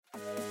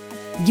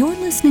You're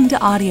listening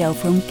to audio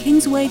from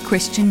Kingsway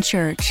Christian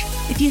Church.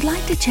 If you'd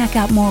like to check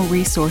out more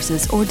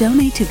resources or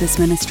donate to this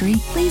ministry,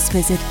 please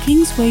visit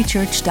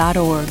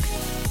kingswaychurch.org.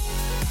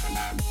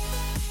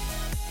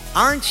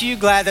 Aren't you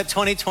glad that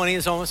 2020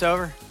 is almost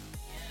over?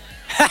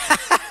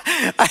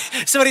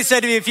 Somebody said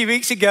to me a few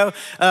weeks ago,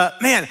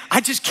 man,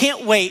 I just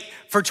can't wait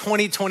for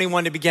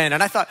 2021 to begin.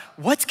 And I thought,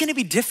 what's gonna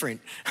be different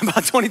about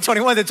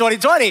 2021 than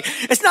 2020?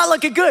 It's not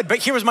looking good, but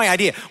here was my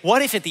idea.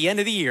 What if at the end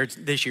of the year,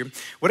 this year,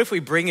 what if we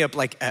bring up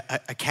like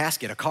a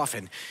casket, a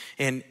coffin,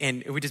 and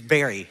we just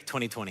bury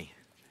 2020?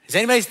 Does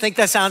anybody think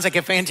that sounds like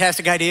a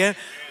fantastic idea?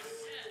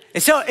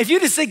 And so if you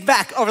just think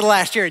back over the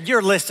last year,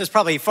 your list is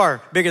probably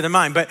far bigger than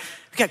mine, but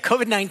we got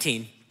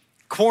COVID-19,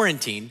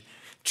 quarantine,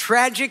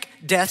 tragic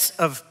deaths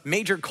of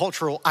major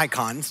cultural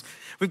icons.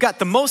 We've got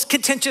the most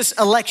contentious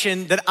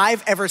election that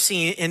I've ever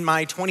seen in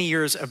my 20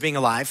 years of being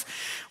alive.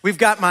 We've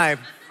got my,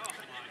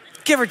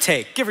 give or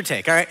take,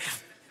 all right?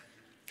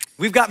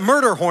 We've got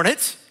murder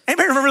hornets.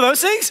 Anybody remember those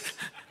things?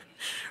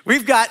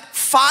 We've got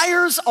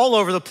fires all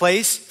over the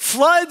place,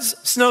 floods,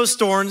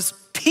 snowstorms,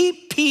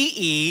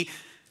 PPE,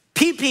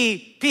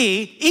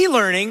 PPP,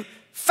 e-learning,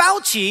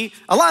 Fauci,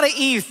 a lot of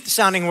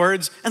E-sounding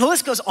words, and the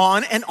list goes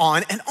on and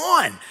on and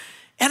on.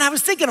 And I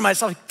was thinking to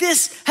myself,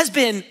 this has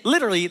been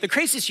literally the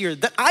craziest year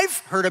that I've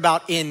heard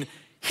about in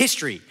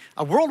history,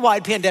 a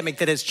worldwide pandemic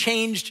that has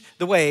changed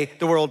the way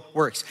the world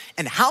works.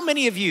 And how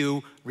many of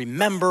you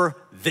remember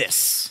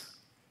this?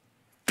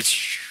 You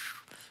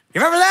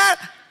remember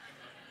that?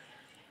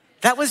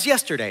 That was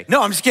yesterday.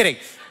 No, I'm just kidding.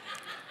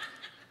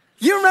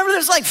 You remember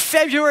this like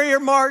February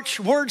or March,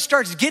 word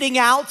starts getting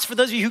out, for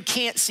those of you who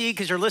can't see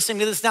because you're listening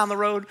to this down the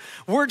road,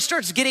 word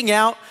starts getting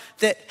out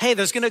that, hey,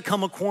 there's gonna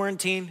come a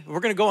quarantine,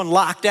 we're gonna go on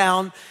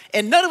lockdown,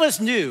 and none of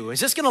us knew, is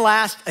this gonna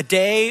last a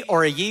day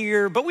or a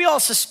year? But we all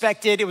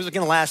suspected it was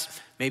gonna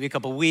last maybe a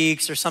couple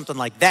weeks or something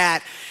like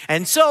that.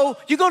 And so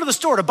you go to the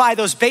store to buy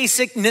those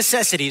basic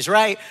necessities,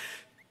 right?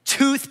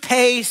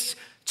 Toothpaste,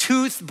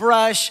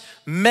 toothbrush,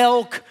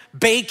 milk,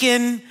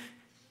 bacon,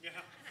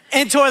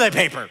 and toilet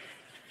paper.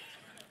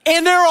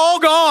 And they're all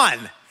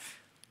gone.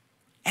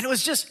 And it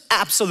was just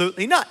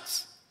absolutely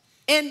nuts.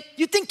 And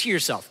you think to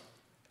yourself,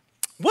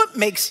 what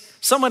makes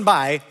someone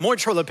buy more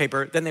toilet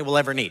paper than they will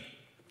ever need?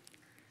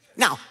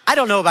 Now, I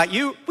don't know about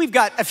you. We've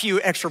got a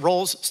few extra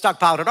rolls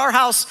stockpiled at our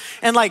house.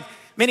 And like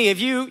many of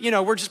you,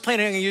 we're just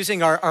planning on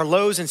using our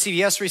Lowe's and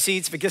CVS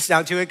receipts if it gets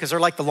down to it, because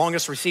they're like the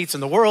longest receipts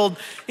in the world.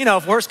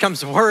 If worse comes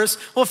to worse,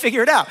 we'll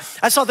figure it out.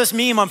 I saw this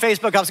meme on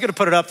Facebook. I was gonna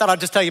put it up, thought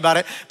I'd just tell you about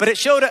it. But it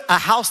showed a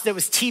house that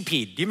was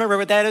TP'd. Do you remember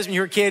what that is when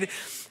you were a kid?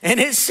 And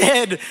it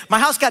said, my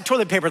house got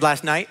toilet papered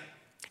last night.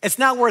 It's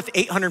now worth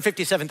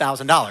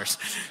 $857,000.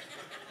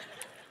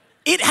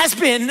 It has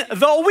been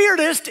the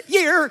weirdest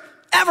year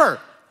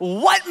ever.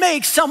 What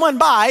makes someone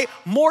buy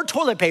more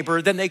toilet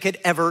paper than they could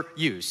ever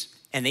use?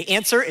 And the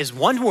answer is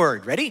one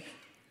word. Ready?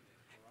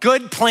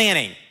 Good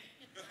planning.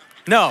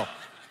 No,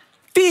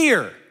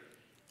 fear.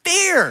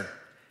 Fear.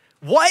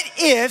 What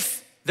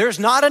if there's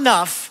not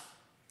enough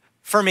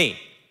for me?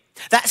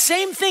 That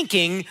same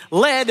thinking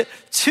led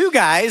two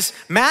guys,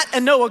 Matt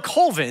and Noah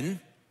Colvin,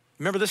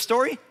 remember this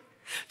story?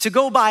 To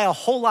go buy a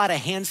whole lot of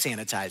hand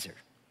sanitizer.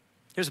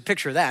 Here's a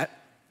picture of that.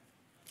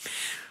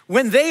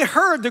 When they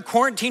heard the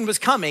quarantine was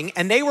coming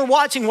and they were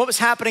watching what was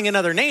happening in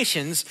other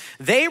nations,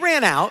 they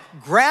ran out,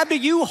 grabbed a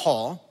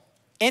U-Haul,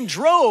 and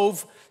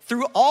drove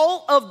through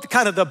all of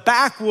the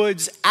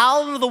backwoods,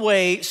 out of the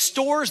way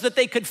stores that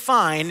they could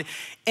find,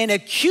 and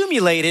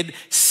accumulated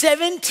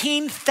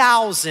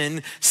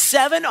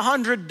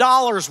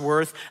 $17,700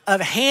 worth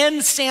of hand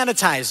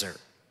sanitizer.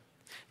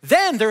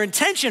 Then their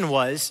intention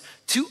was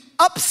to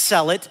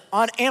upsell it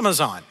on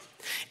Amazon.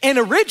 And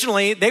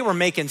originally, they were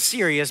making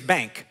serious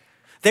bank.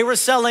 They were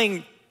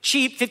selling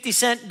cheap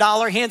 50-cent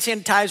hand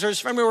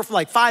sanitizers from anywhere from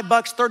like $5,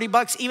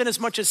 $30, even as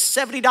much as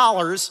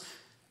 $70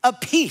 a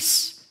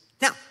piece.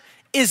 Now,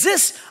 is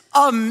this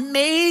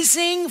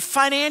amazing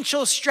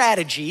financial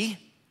strategy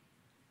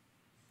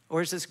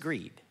or is this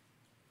greed?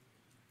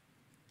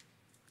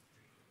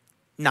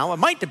 Now, it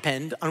might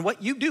depend on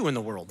what you do in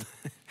the world.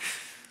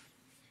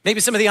 Maybe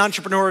some of the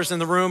entrepreneurs in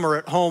the room or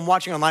at home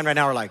watching online right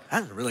now are like,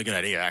 that's a really good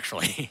idea,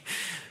 actually.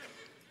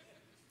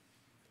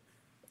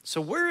 So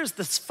where is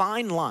this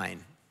fine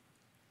line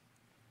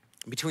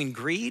between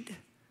greed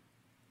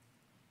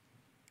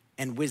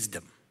and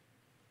wisdom?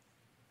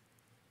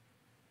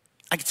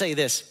 I can tell you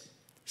this,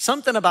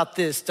 something about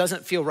this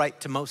doesn't feel right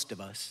to most of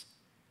us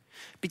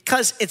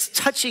because it's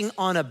touching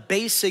on a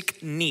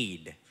basic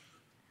need,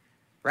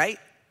 right?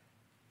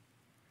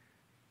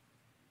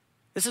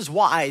 This is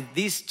why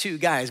these two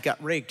guys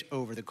got raked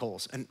over the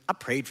coals, and I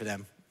prayed for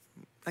them.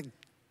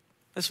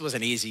 This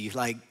wasn't easy,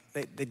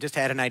 they just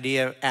had an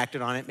idea,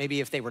 acted on it. Maybe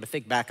if they were to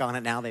think back on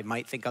it now, they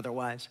might think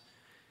otherwise.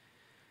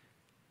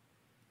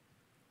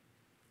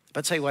 But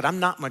I'll tell you what, I'm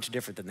not much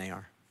different than they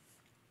are.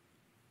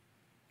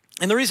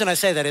 And the reason I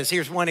say that is,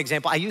 here's one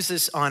example. I use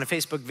this on a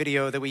Facebook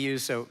video that we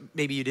use, so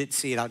maybe you didn't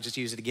see it, I'll just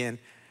use it again.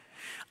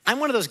 I'm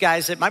one of those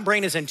guys that my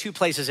brain is in two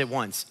places at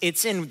once.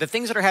 It's in the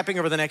things that are happening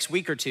over the next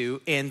week or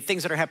two and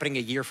things that are happening a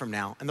year from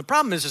now. And the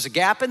problem is there's a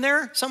gap in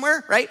there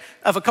somewhere, right,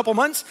 of a couple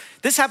months.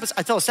 This happens,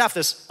 I tell the staff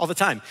this all the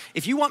time.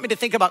 If you want me to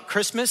think about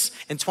Christmas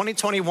in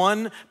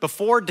 2021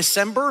 before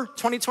December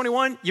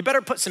 2021, you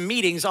better put some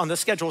meetings on the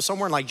schedule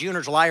somewhere in like June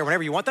or July or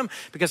whenever you want them,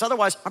 because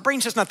otherwise my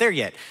brain's just not there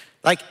yet.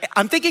 Like,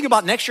 I'm thinking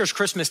about next year's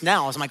Christmas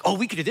now. I'm like, oh,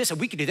 we could do this and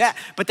we could do that.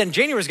 But then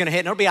January's gonna hit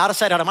and it'll be out of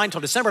sight, out of mind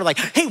until December. Like,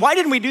 hey, why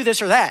didn't we do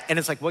this or that? And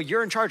it's like, well,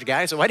 you're in charge,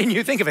 guy, so why didn't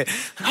you think of it?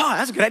 Oh,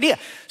 that's a good idea.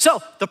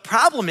 So the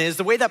problem is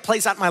the way that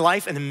plays out in my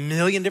life in a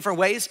million different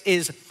ways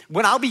is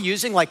when I'll be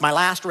using like my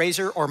last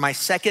razor or my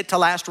second to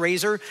last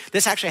razor,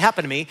 this actually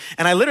happened to me.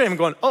 And I literally am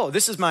going, oh,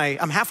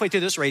 I'm halfway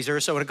through this razor.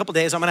 So in a couple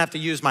days, I'm gonna have to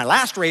use my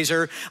last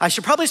razor. I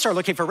should probably start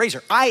looking for a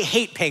razor. I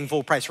hate paying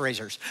full price for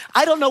razors.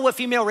 I don't know what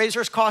female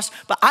razors cost,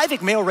 but I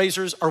think male razors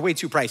are way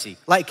too pricey.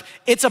 Like,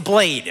 it's a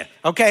blade,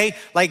 okay?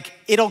 Like,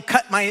 it'll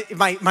cut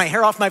my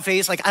hair off my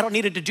face. Like, I don't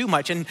need it to do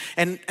much.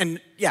 And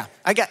yeah,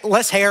 I got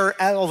less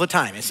hair all the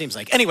time, it seems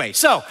like. Anyway,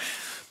 so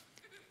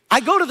I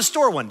go to the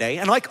store one day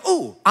and I'm like,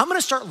 ooh, I'm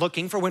gonna start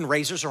looking for when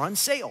razors are on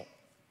sale.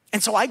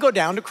 And so I go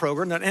down to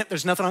Kroger, and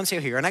there's nothing on sale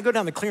here. And I go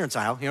down the clearance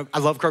aisle. You know, I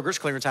love Kroger's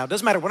clearance aisle.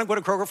 Doesn't matter what I go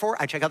to Kroger for,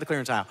 I check out the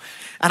clearance aisle.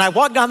 And I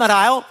walk down that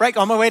aisle, right,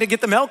 on my way to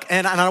get the milk.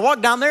 And I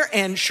walk down there,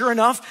 and sure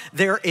enough,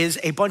 there is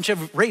a bunch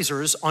of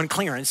razors on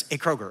clearance at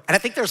Kroger. And I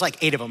think there's like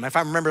 8 of them, if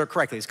I remember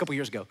correctly. It's a couple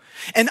years ago.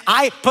 And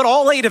I put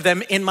all 8 of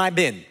them in my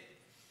bin.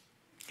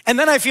 And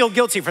then I feel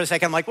guilty for a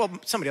second. I'm like, well,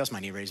 somebody else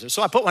might need razors.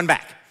 So I put one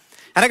back.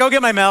 And I go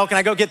get my milk, and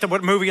I go get the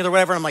movie or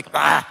whatever, and I'm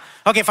like,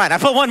 okay, fine, I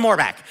put one more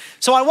back.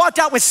 So I walked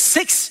out with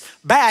 6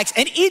 bags,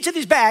 and each of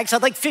these bags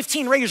had like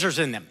 15 razors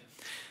in them.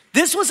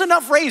 This was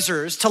enough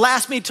razors to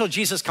last me till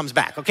Jesus comes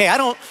back, okay? I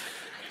don't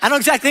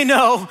exactly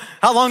know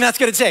how long that's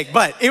gonna take,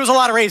 but it was a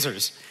lot of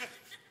razors.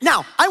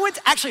 Now, I went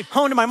actually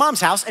home to my mom's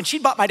house, and she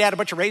bought my dad a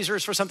bunch of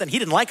razors for something. He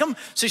didn't like them,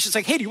 so she's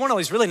like, hey, do you want all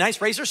these really nice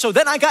razors? So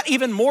then I got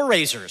even more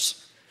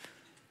razors.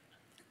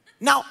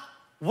 Now,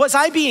 was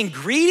I being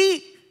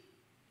greedy?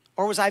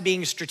 Or was I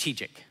being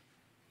strategic?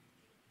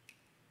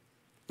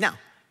 Now,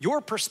 your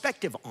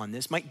perspective on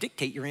this might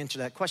dictate your answer to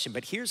that question,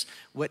 but here's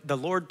what the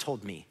Lord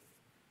told me.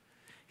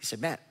 He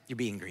said, Matt, you're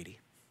being greedy.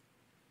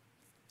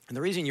 And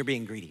the reason you're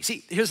being greedy,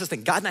 see, here's the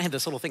thing. God and I have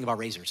this little thing about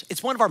razors.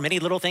 It's one of our many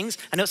little things.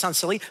 I know it sounds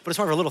silly, but it's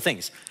one of our little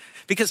things.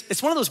 Because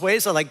it's one of those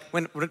ways that like,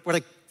 when we're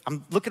like,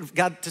 I'm looking for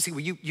God to see,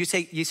 well, you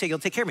say you'll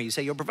take care of me. You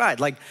say you'll provide.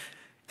 Like,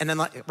 and then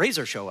like,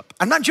 razors show up.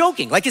 I'm not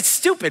joking. Like, it's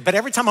stupid, but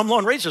every time I'm low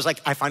on razors, like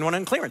I find one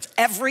on clearance.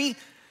 Every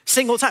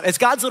single time. It's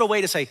God's little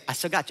way to say, I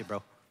still got you,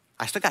 bro.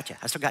 I still got you.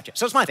 I still got you.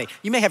 So it's my thing.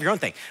 You may have your own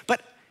thing.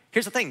 But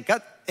here's the thing.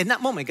 God, in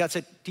that moment, God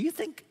said, do you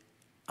think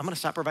I'm gonna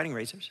stop providing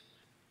razors?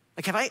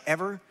 Like, have I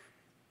ever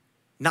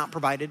not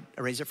provided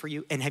a razor for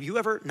you? And have you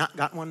ever not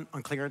gotten one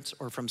on clearance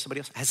or from somebody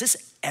else? Has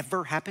this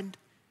ever happened?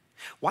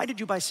 Why did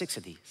you buy 6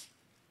 of these?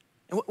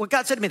 And what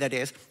God said to me that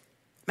day is,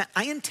 Matt,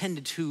 I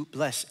intended to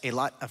bless a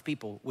lot of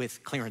people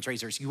with clearance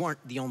razors. You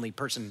aren't the only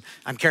person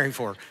I'm caring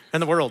for in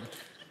the world.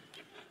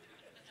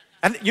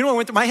 And you know what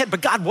went through my head?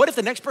 But God, what if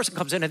the next person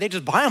comes in and they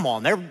just buy them all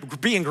and they're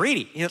being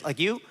greedy? You know, like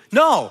you?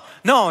 No,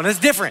 and it's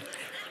different.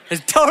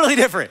 It's totally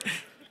different.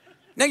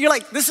 Now you're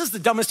like, this is the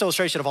dumbest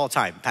illustration of all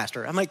time,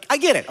 Pastor. I'm like, I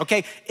get it,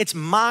 okay? It's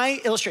my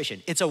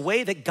illustration. It's a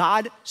way that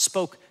God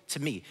spoke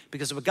to me.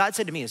 Because what God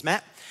said to me is,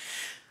 Matt,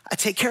 I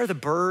take care of the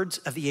birds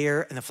of the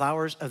air and the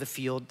flowers of the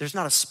field. There's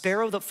not a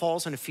sparrow that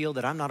falls in a field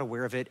that I'm not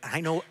aware of it.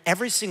 I know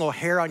every single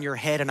hair on your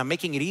head and I'm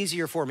making it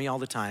easier for me all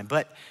the time,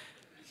 but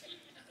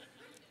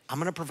I'm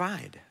gonna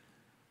provide.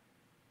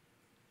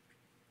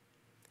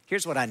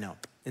 Here's what I know,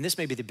 and this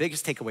may be the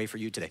biggest takeaway for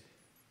you today.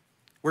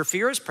 Where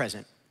fear is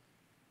present,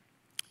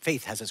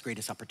 faith has its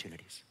greatest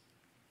opportunities.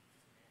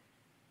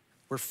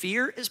 Where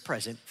fear is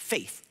present,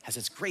 faith has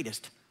its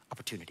greatest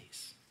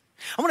opportunities.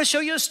 I wanna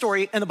show you a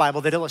story in the Bible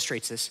that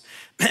illustrates this,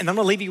 and I'm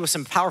gonna leave you with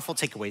some powerful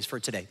takeaways for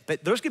today.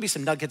 But there's gonna be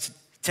some nuggets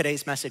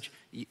today's message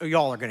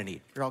y'all are gonna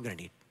need, you're all gonna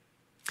need.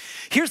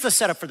 Here's the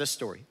setup for this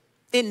story.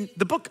 In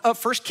the book of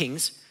 1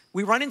 Kings,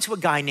 we run into a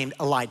guy named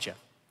Elijah.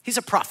 He's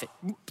a prophet.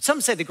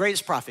 Some say the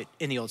greatest prophet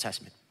in the Old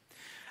Testament.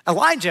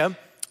 Elijah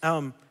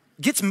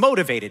gets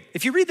motivated.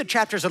 If you read the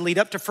chapters that lead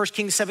up to 1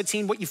 Kings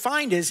 17, what you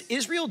find is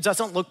Israel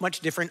doesn't look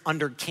much different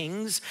under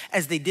kings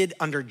as they did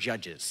under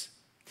judges.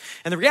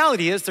 And the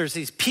reality is there's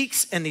these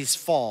peaks and these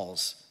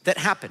falls that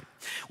happen.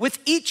 With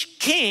each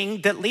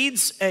king that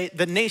leads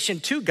the nation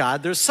to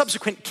God, there's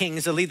subsequent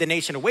kings that lead the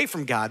nation away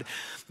from God.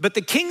 But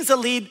the kings that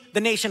lead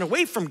the nation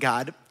away from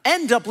God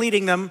end up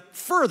leading them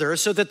further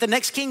so that the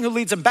next king who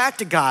leads them back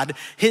to God,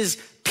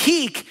 his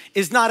peak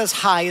is not as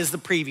high as the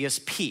previous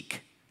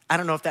peak. I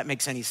don't know if that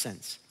makes any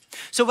sense.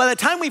 So by the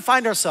time we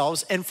find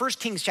ourselves in 1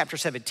 Kings chapter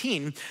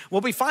 17,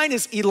 what we find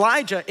is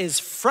Elijah is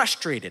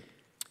frustrated.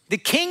 The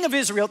king of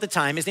Israel at the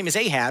time, his name is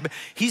Ahab,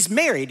 he's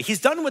married.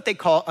 He's done what they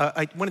call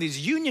one of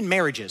these union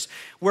marriages,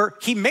 where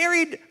he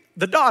married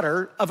the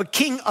daughter of a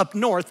king up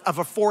north of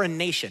a foreign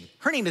nation.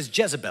 Her name is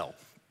Jezebel.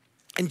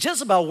 And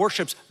Jezebel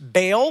worships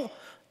Baal.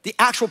 The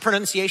actual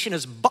pronunciation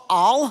is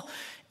Baal.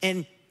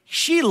 And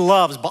she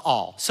loves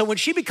Baal. So when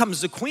she becomes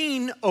the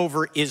queen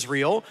over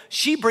Israel,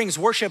 she brings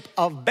worship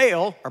of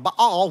Baal or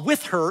Baal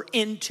with her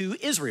into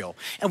Israel.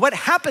 And what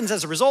happens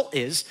as a result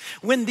is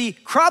when the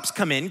crops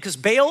come in, because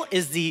Baal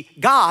is the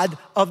god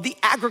of the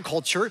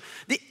agriculture,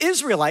 the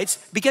Israelites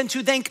begin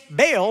to thank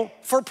Baal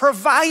for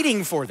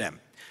providing for them.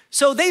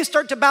 So they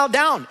start to bow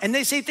down and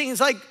they say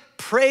things like,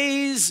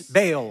 praise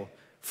Baal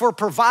for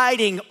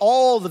providing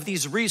all of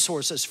these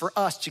resources for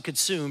us to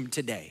consume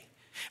today.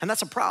 And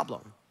that's a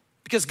problem.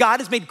 Because God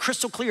has made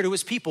crystal clear to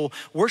his people,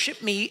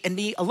 worship me and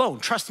me alone.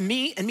 Trust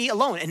me and me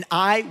alone, and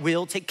I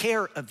will take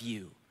care of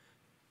you.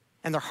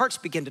 And their hearts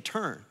begin to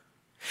turn.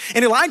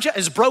 And Elijah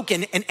is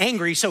broken and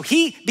angry, so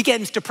he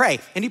begins to pray.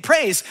 And he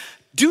prays,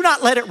 do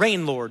not let it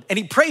rain, Lord. And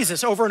he prays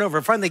this over and over.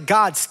 And finally,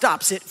 God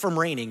stops it from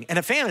raining, and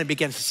a famine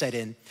begins to set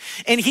in.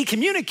 And he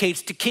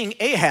communicates to King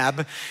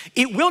Ahab,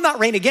 it will not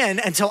rain again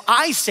until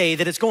I say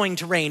that it's going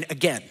to rain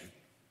again.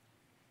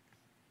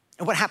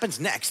 And what happens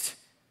next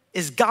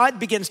is God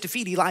begins to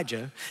feed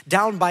Elijah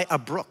down by a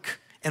brook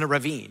and a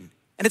ravine.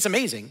 And it's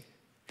amazing.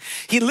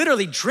 He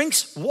literally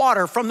drinks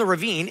water from the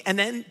ravine, and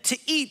then to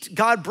eat,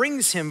 God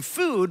brings him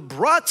food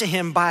brought to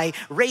him by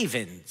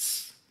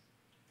ravens.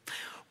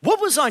 What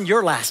was on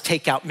your last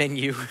takeout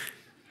menu?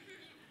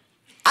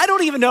 I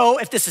don't even know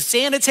if this is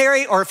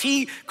sanitary or if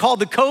he called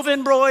the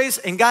Coven boys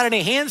and got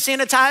any hand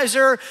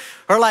sanitizer,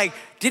 or like,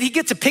 did he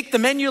get to pick the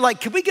menu?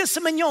 Like, could we get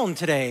some mignon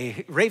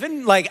today,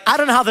 Raven? Like, I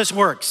don't know how this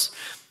works.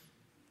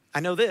 I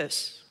know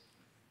this,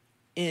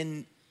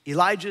 in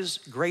Elijah's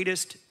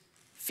greatest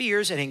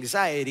fears and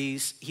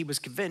anxieties, he was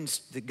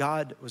convinced that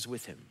God was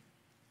with him.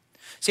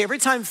 See, every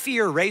time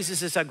fear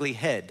raises its ugly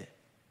head,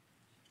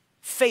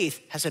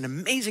 faith has an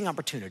amazing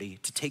opportunity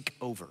to take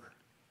over.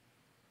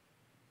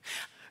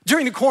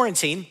 During the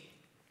quarantine,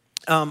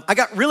 I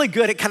got really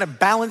good at kind of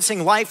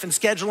balancing life and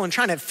schedule and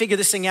trying to figure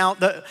this thing out.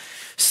 The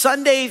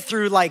Sunday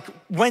through like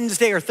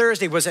Wednesday or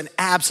Thursday was an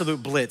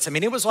absolute blitz. I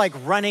mean, it was like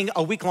running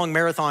a week-long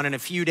marathon in a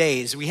few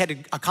days. We had to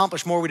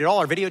accomplish more. We did all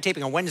our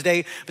videotaping on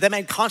Wednesday, but that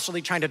meant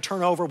constantly trying to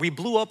turn over. We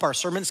blew up our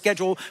sermon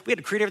schedule. We had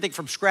to create everything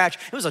from scratch.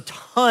 It was a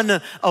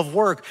ton of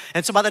work.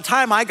 And so by the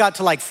time I got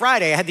to like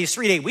Friday, I had these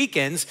 3-day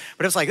weekends,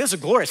 but it was like, this is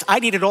glorious. I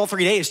needed all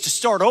 3 days to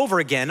start over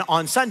again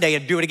on Sunday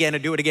and do it again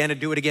and do it again and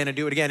do it again and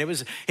do it again. It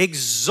was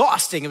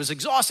exhausting. It was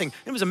exhausting.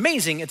 It was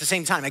amazing at the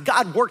same time. And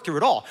God worked through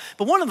it all.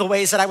 But one of the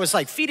ways that I was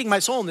like feeding my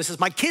soul in this is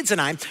my kids and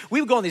I,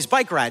 we would go on these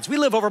bike rides. We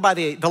live over by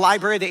the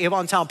library, the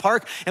Avon Town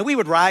Park, and we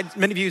would ride.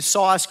 Many of you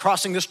saw us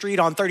crossing the street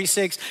on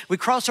 36. We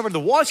crossed over to the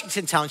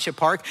Washington Township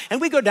Park,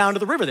 and we go down to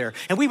the river there,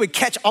 and we would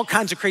catch all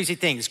kinds of crazy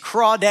things,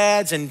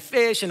 crawdads and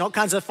fish and all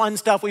kinds of fun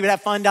stuff. We would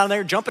have fun down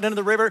there jumping into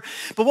the river.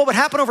 But what would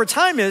happen over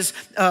time is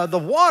the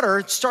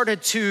water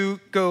started to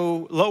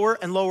go lower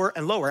and lower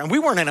and lower, and we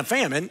weren't in a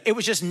famine. It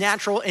was just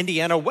natural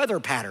Indiana weather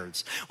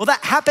patterns. Well,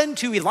 that happened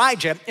to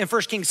Elijah in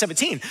 1 Kings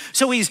 17.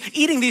 So he's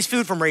eating these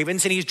food from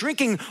ravens, and he's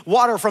drinking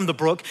water from the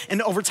brook,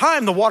 and over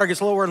time, the water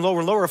gets lower and lower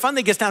and lower.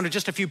 Finally, gets down to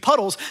just a few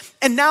puddles,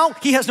 and now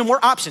he has no more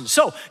options.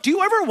 So do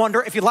you ever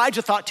wonder if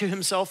Elijah thought to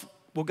himself,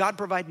 will God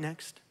provide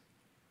next?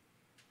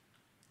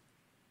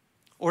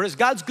 Or is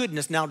God's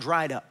goodness now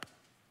dried up?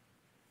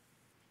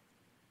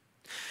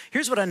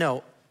 Here's what I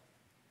know.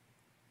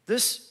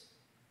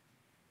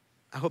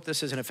 I hope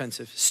this isn't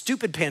offensive,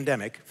 stupid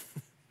pandemic,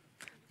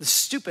 the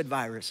stupid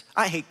virus.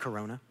 I hate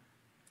Corona.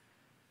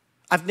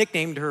 I've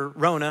nicknamed her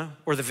Rona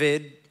or the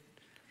Vid,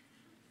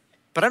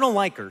 but I don't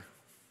like her.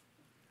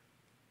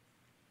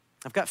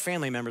 I've got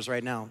family members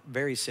right now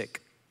very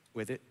sick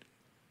with it.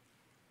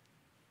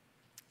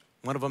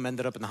 One of them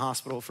ended up in the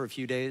hospital for a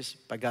few days.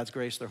 By God's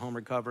grace, they're home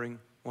recovering.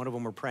 One of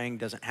them we're praying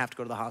doesn't have to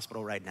go to the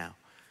hospital right now.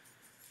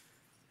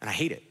 And I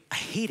hate it. I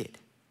hate it.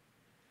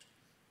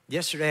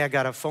 Yesterday, I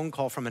got a phone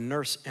call from a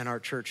nurse in our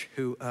church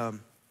who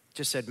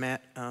just said,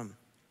 Matt,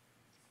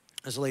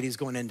 this lady's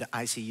going into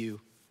ICU.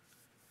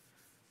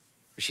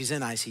 She's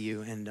in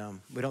ICU, and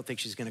we don't think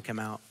she's gonna come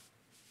out.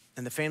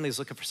 And the family is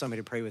looking for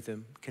somebody to pray with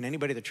them. Can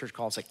anybody at the church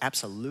call? It's like,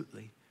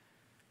 absolutely.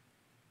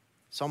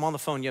 So I'm on the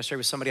phone yesterday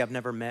with somebody I've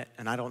never met,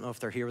 and I don't know if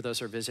they're here with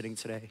us or visiting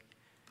today.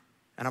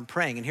 And I'm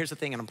praying, and here's the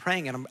thing, and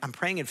I'm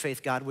praying in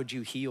faith, God, would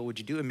you heal? Would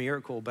you do a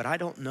miracle? But I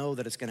don't know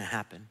that it's gonna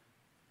happen.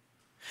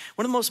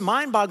 One of the most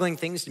mind-boggling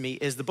things to me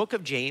is the book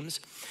of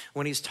James,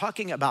 when he's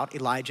talking about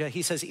Elijah,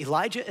 he says,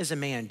 Elijah is a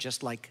man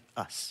just like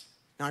us.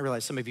 Now I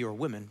realize some of you are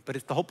women,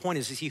 but the whole point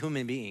is he a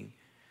human being?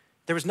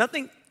 There was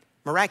nothing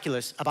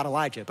miraculous about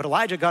Elijah, but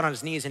Elijah got on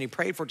his knees and he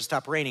prayed for it to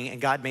stop raining, and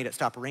God made it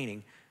stop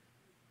raining.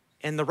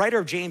 And the writer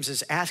of James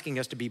is asking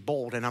us to be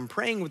bold, and I'm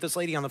praying with this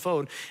lady on the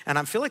phone, and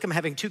I feel like I'm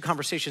having two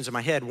conversations in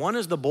my head. One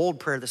is the bold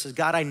prayer that says,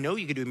 God, I know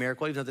you can do a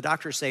miracle, even though the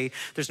doctors say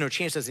there's no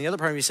chances. And the other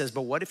part of me says,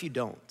 but what if you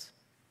don't?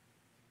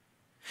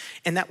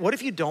 And that what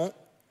if you don't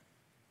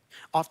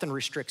often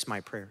restricts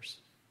my prayers.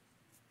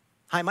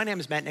 Hi, my name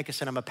is Matt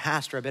Nickerson. I'm a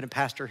pastor. I've been a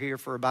pastor here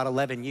for about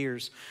 11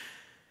 years.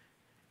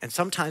 And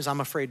sometimes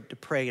I'm afraid to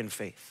pray in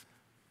faith.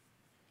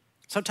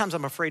 Sometimes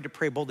I'm afraid to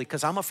pray boldly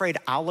because I'm afraid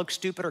I'll look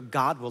stupid or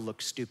God will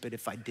look stupid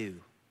if I do.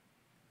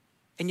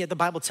 And yet the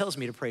Bible tells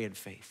me to pray in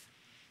faith.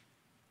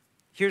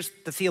 Here's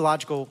the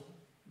theological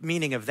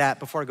meaning of that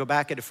before I go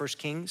back into 1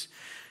 Kings.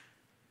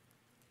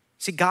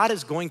 See, God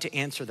is going to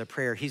answer the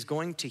prayer. He's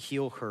going to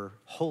heal her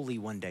wholly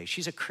one day.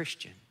 She's a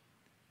Christian,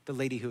 the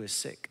lady who is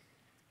sick.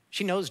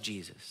 She knows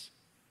Jesus.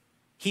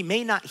 He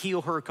may not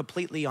heal her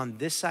completely on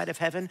this side of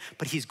heaven,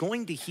 but he's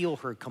going to heal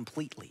her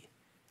completely.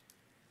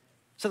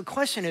 So the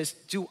question is,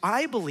 do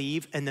I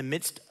believe in the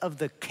midst of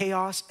the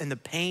chaos and the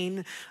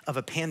pain of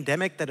a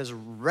pandemic that is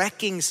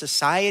wrecking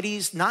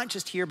societies, not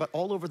just here, but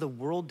all over the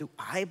world, do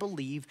I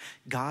believe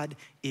God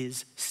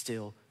is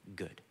still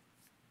good?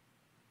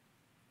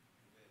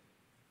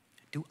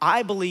 Do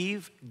I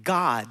believe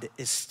God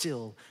is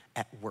still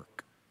at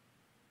work?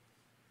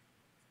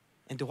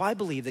 And do I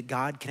believe that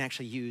God can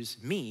actually use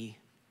me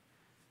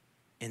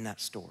in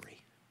that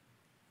story?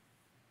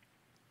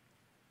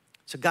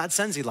 So God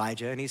sends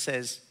Elijah and he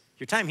says,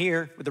 your time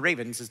here with the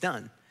ravens is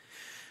done.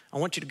 I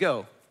want you to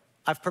go.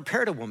 I've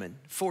prepared a woman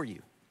for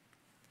you.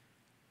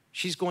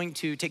 She's going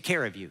to take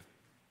care of you.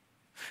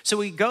 So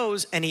he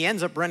goes and he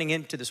ends up running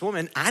into this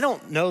woman. I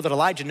don't know that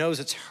Elijah knows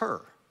it's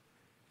her.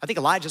 I think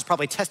Elijah's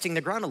probably testing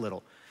the ground a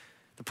little.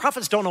 The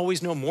prophets don't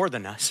always know more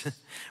than us.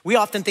 We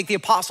often think the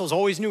apostles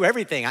always knew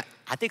everything.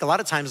 I think a lot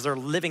of times they're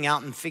living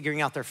out and figuring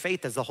out their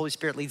faith as the Holy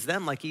Spirit leads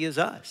them like he is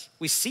us.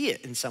 We see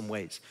it in some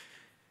ways.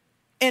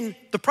 And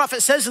the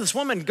prophet says to this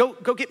woman, go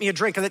get me a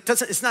drink.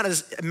 It's not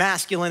as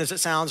masculine as it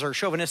sounds or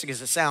chauvinistic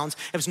as it sounds.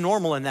 It was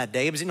normal in that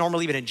day. It was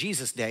normal even in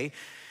Jesus' day.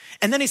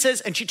 And then he says,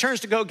 and she turns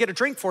to go get a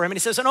drink for him. And he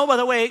says, and oh, by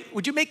the way,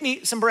 would you make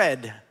me some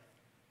bread?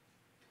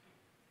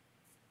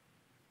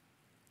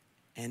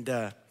 And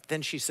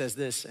then she says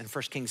this in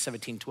 1 Kings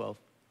 17:12.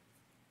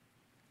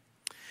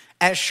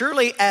 As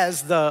surely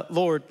as the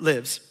Lord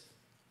lives,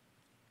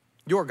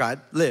 your God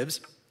lives,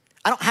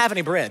 I don't have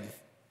any bread.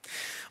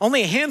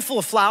 Only a handful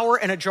of flour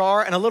in a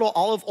jar and a little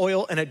olive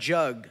oil in a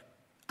jug.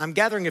 I'm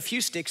gathering a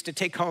few sticks to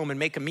take home and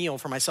make a meal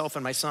for myself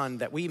and my son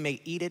that we may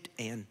eat it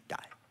and die.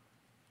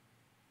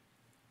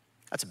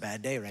 That's a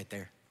bad day right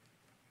there.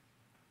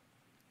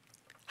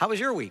 How was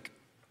your week?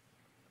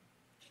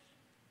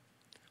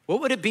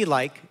 What would it be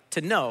like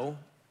to know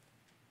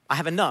I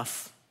have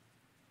enough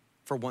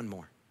for one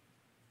more?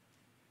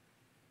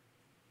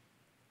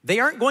 They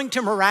aren't going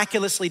to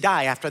miraculously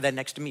die after that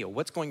next meal.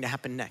 What's going to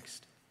happen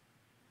next?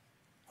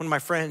 One of my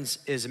friends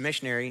is a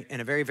missionary in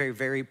a very, very,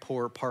 very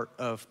poor part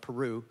of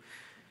Peru.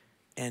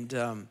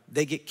 And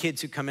they get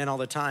kids who come in all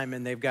the time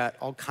and they've got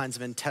all kinds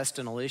of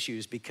intestinal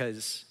issues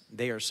because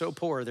they are so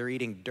poor, they're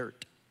eating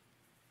dirt.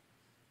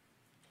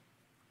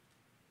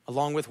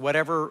 Along with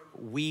whatever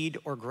weed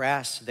or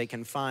grass they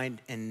can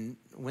find. And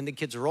when the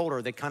kids are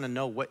older, they kind of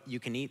know what you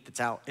can eat that's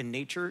out in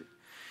nature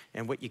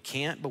and what you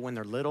can't. But when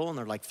they're little and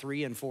they're like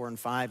 3 and 4 and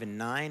 5 and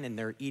 9 and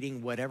they're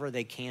eating whatever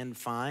they can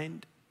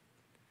find,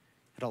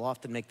 it'll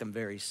often make them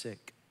very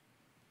sick.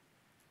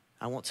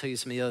 I won't tell you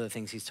some of the other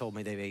things he's told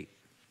me they've ate.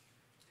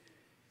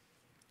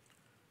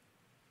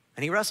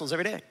 And he wrestles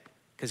every day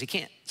because he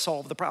can't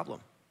solve the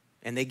problem.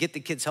 And they get the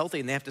kids healthy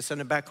and they have to send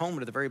them back home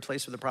to the very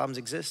place where the problems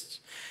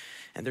exist.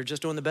 And they're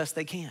just doing the best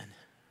they can.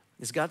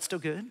 Is God still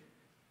good?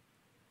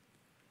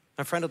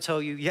 My friend will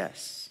tell you,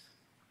 yes.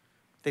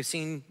 They've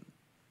seen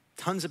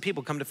tons of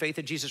people come to faith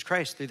in Jesus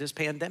Christ through this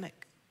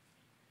pandemic.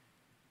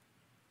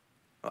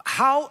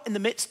 How in the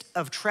midst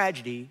of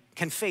tragedy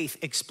can faith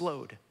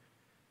explode?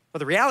 Well,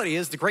 the reality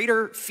is the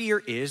greater fear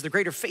is, the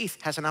greater faith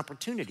has an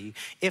opportunity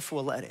if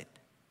we'll let it.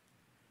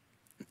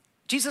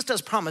 Jesus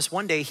does promise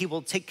one day he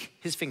will take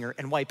his finger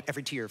and wipe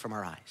every tear from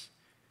our eyes.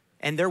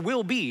 And there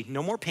will be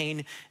no more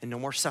pain and no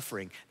more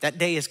suffering. That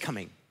day is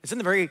coming. It's in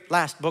the very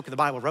last book of the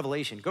Bible,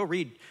 Revelation. Go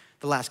read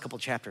the last couple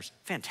chapters.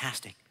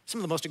 Fantastic. Some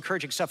of the most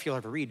encouraging stuff you'll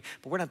ever read,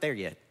 but we're not there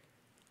yet.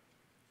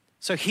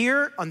 So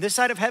here on this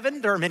side of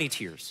heaven, there are many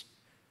tears.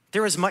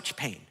 There is much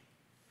pain.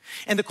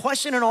 And the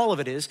question in all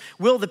of it is,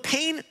 will the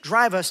pain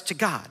drive us to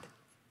God?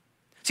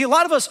 See, a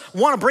lot of us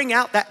want to bring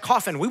out that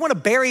coffin. We want to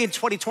bury in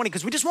 2020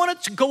 because we just want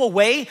it to go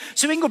away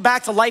so we can go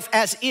back to life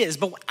as is.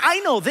 But I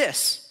know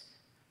this,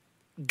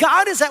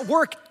 God is at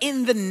work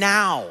in the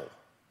now.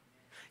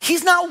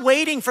 He's not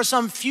waiting for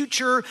some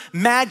future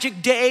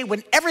magic day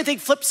when everything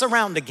flips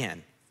around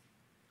again.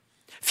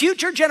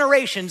 Future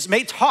generations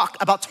may talk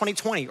about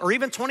 2020 or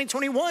even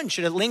 2021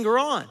 should it linger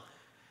on.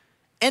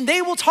 And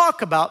they will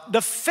talk about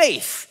the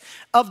faith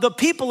of the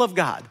people of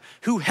God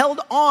who held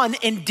on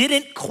and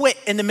didn't quit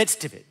in the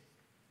midst of it.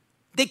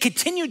 They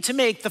continued to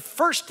make the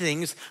first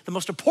things the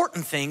most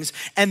important things,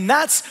 and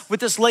that's what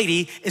this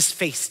lady is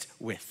faced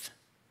with.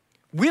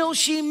 Will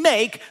she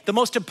make the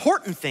most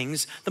important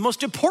things the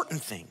most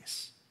important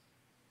things?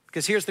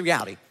 Because here's the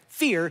reality.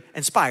 Fear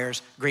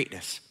inspires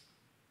greatness.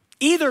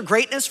 Either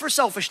greatness for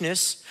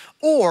selfishness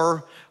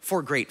or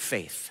for great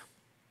faith.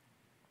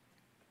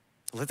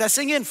 Let that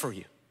sink in for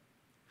you.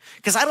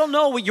 Because I don't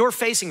know what you're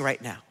facing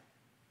right now.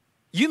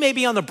 You may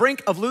be on the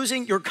brink of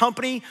losing your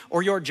company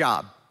or your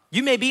job.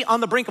 You may be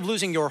on the brink of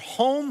losing your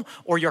home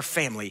or your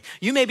family.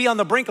 You may be on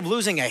the brink of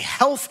losing a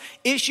health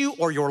issue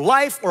or your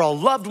life or a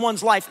loved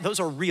one's life. Those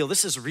are real.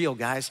 This is real,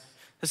 guys.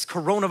 This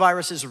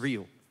coronavirus is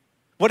real.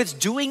 What it's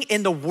doing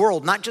in the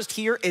world, not just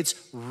here, it's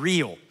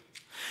real.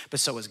 But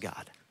so is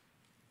God.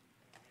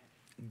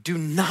 Do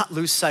not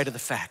lose sight of the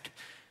fact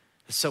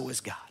that so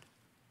is God.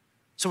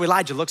 So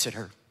Elijah looks at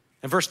her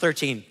in verse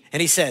 13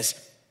 and he says,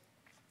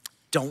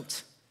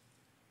 don't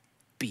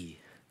be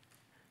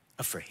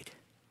afraid.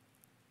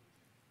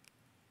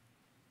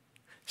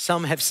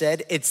 Some have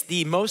said it's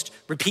the most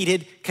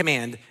repeated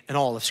command in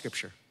all of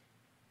Scripture.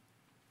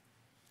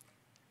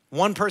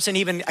 One person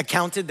even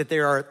accounted that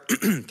there are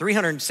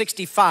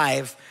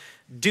 365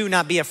 do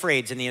not be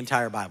afraids in the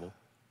entire Bible.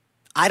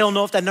 I don't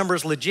know if that number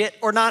is legit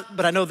or not,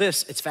 but I know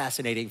this, it's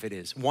fascinating if it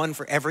is. One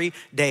for every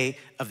day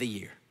of the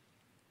year.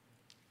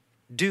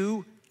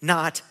 Do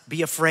not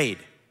be afraid.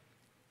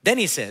 Then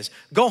he says,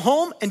 go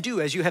home and do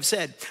as you have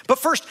said. But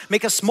first,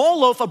 make a small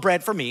loaf of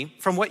bread for me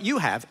from what you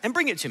have and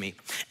bring it to me.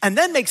 And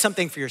then make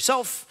something for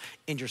yourself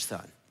and your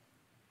son.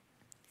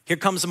 Here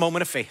comes the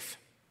moment of faith.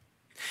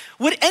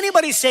 Would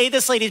anybody say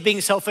this lady's being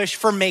selfish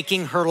for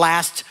making her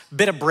last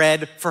bit of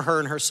bread for her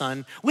and her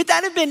son? Would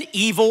that have been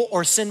evil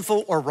or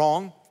sinful or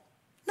wrong?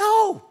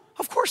 No,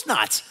 of course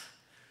not.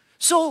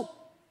 So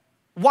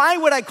why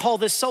would I call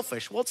this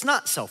selfish? Well, it's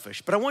not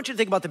selfish, but I want you to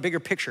think about the bigger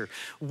picture.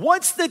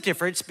 What's the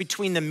difference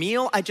between the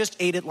meal I just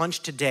ate at lunch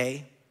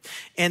today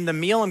and the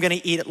meal I'm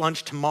gonna eat at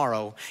lunch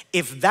tomorrow,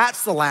 if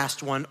that's the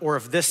last one or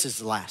if this is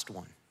the last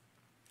one?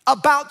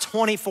 About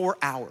 24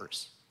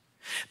 hours.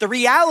 The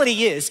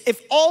reality is,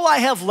 if all I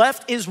have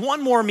left is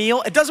one more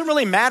meal, it doesn't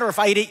really matter if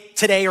I eat it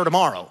today or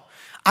tomorrow.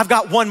 I've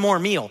got one more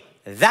meal.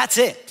 That's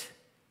it.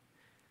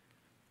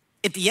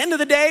 At the end of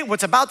the day,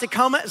 what's about to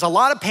come is a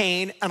lot of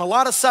pain and a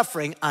lot of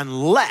suffering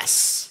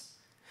unless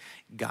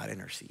God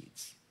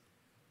intercedes.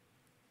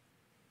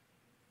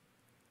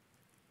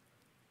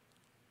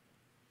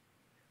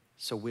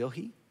 So will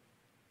he?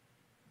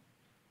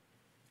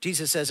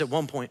 Jesus says at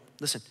one point,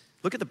 listen,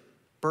 look at the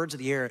birds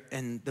of the air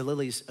and the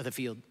lilies of the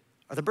field.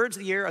 Are the birds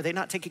of the air, are they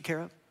not taken care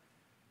of?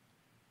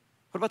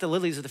 What about the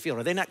lilies of the field?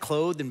 Are they not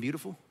clothed and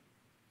beautiful?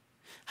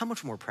 How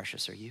much more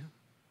precious are you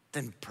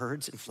than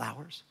birds and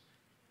flowers?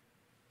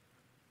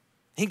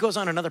 He goes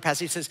on another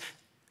passage, he says,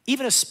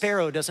 even a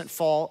sparrow doesn't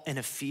fall in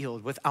a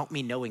field without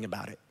me knowing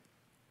about it.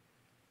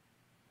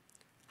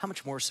 How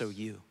much more so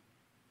you?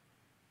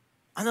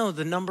 I know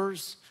the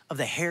numbers of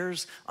the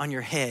hairs on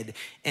your head,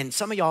 and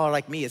some of y'all are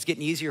like me, it's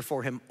getting easier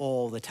for him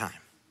all the time.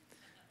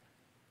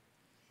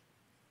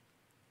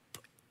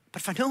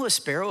 But if I know a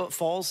sparrow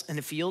falls in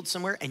a field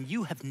somewhere and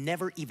you have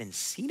never even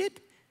seen it,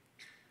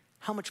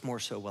 how much more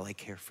so will I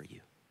care for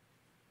you?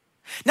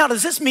 Now,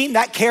 does this mean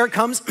that care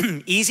comes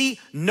easy,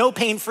 no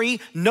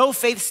pain-free, no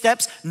faith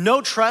steps,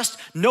 no trust,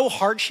 no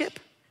hardship?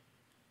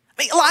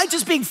 I mean,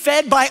 Elijah's being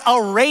fed by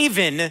a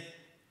raven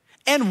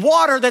and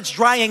water that's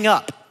drying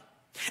up.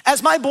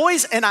 As my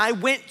boys and I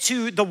went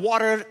to the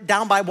water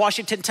down by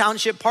Washington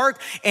Township Park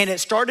and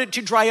it started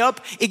to dry up,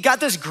 it got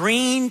this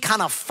green,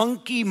 kind of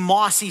funky,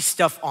 mossy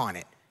stuff on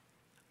it.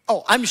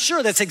 Oh, I'm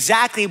sure that's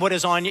exactly what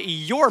is on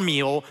your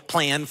meal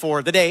plan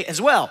for the day as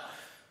well.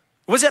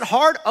 Was it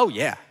hard? Oh,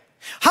 yeah.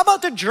 How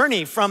about the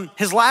journey from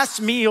his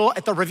last meal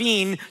at the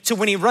ravine to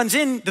when he runs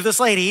into this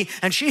lady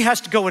and she has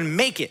to go and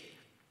make it?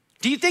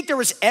 Do you think there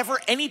was ever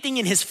anything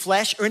in his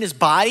flesh or in his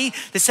body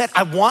that said,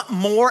 I want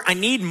more, I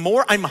need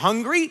more, I'm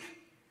hungry?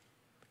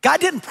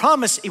 God didn't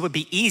promise it would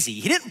be easy.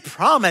 He didn't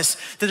promise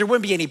that there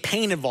wouldn't be any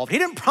pain involved. He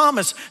didn't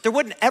promise there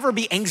wouldn't ever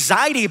be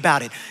anxiety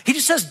about it. He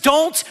just says,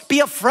 don't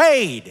be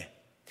afraid.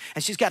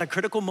 And she's got a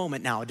critical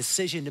moment now, a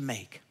decision to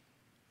make.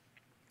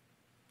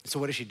 So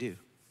what does she do?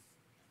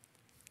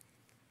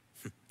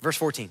 Verse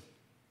 14.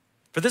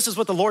 For this is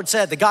what the Lord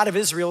said, the God of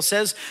Israel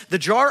says, the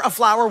jar of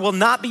flour will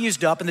not be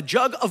used up and the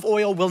jug of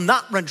oil will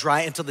not run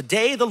dry until the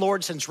day the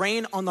Lord sends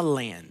rain on the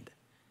land.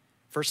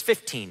 Verse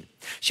 15.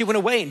 She went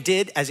away and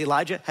did as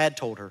Elijah had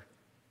told her.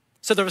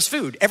 So there was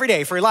food every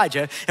day for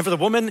Elijah and for the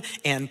woman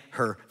and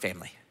her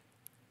family.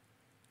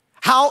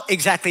 How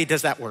exactly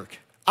does that work?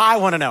 I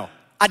wanna know.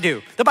 I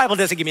do. The Bible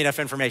doesn't give me enough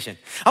information.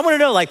 I wanna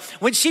know, like,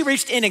 when she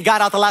reached in and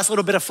got out the last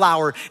little bit of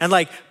flour and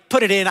like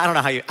put it in, I don't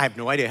know I have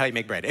no idea how you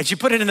make bread. And she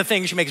put it in the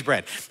thing, she makes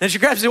bread. Then she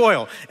grabs the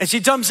oil and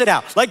she dumps it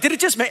out. Like,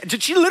 did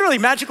she literally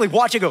magically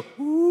watch it go,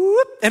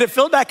 whoop, and it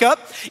filled back up?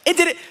 And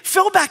did it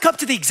fill back up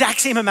to the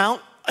exact same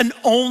amount and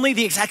only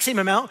the exact same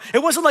amount?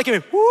 It wasn't like it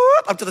went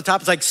whoop up to the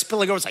top, it's like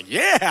spilling over. It's like,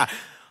 yeah.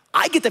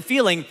 I get the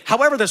feeling,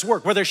 however this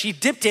worked, whether she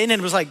dipped in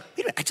and was like,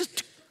 wait a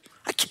minute,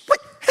 what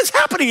is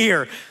happening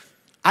here?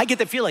 I get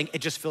the feeling it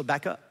just filled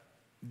back up.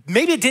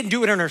 Maybe it didn't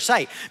do it in her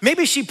sight.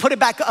 Maybe she put it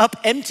back up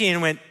empty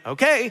and went,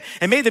 okay,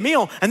 and made the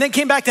meal, and then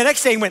came back the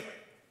next day and went,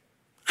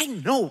 I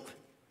know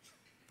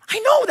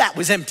that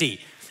was empty,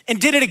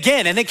 and did it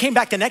again, and then came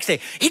back the next day.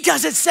 He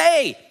doesn't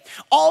say.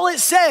 All it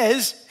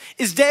says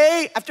is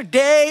day after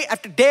day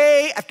after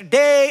day after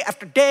day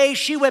after day,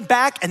 she went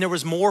back and there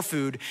was more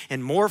food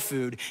and more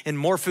food and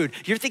more food.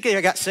 You're thinking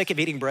I got sick of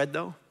eating bread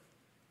though?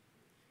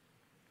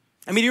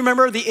 I mean, you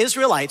remember the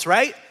Israelites,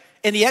 right?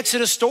 In the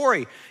Exodus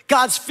story,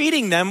 God's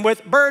feeding them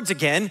with birds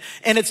again,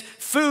 and it's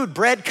food,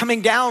 bread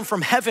coming down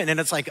from heaven. And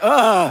it's like,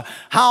 how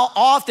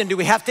often do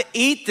we have to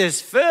eat this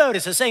food?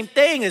 It's the same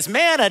thing as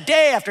manna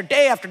day after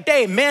day after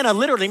day. Manna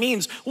literally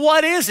means,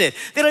 what is it?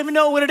 They don't even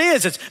know what it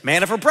is. It's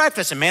manna for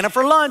breakfast and manna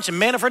for lunch and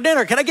manna for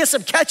dinner. Can I get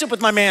some ketchup with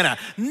my manna?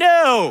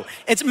 No,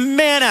 it's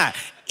manna.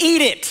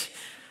 Eat it.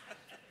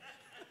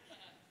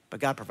 But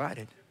God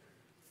provided.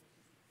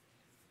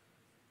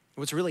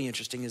 What's really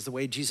interesting is the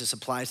way Jesus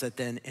applies that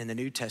then in the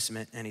New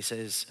Testament, and he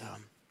says,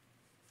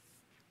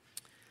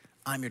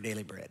 I'm your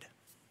daily bread.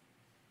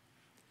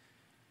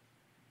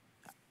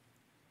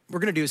 We're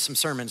gonna do some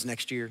sermons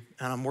next year,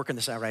 and I'm working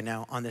this out right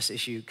now on this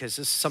issue because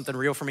this is something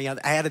real for me.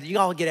 You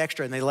all get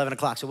extra in the 11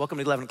 o'clock, so welcome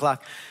to 11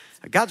 o'clock.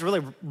 God's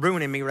really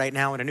ruining me right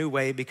now in a new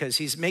way because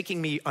he's making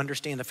me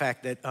understand the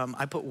fact that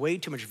I put way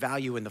too much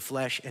value in the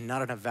flesh and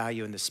not enough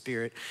value in the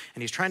spirit,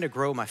 and he's trying to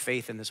grow my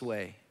faith in this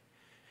way.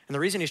 And the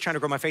reason he's trying to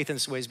grow my faith in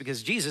this way is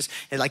because Jesus,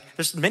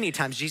 there's many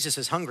times Jesus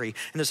is hungry.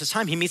 And there's this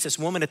time he meets this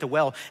woman at the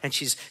well, and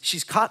she's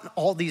caught in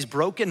all these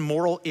broken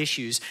moral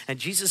issues. And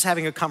Jesus is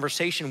having a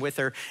conversation with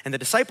her, and the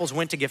disciples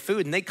went to get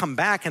food, and they come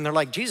back, and they're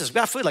like, Jesus, we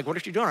got food. Like, what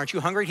are you doing? Aren't you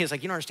hungry? He's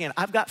like, you don't understand.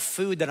 I've got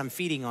food that I'm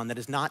feeding on that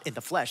is not in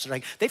the flesh. They're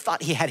like, they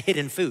thought he had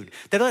hidden food.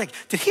 They're like,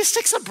 did he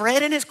stick some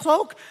bread in his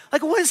cloak?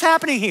 Like, what is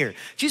happening here?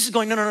 Jesus is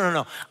going,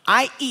 no.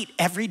 I eat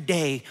every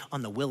day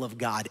on the will of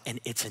God,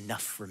 and it's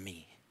enough for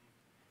me.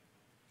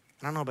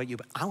 I don't know about you,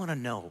 but I wanna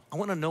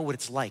know what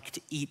it's like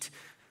to eat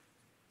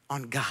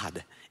on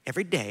God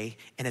every day,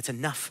 and it's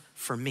enough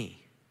for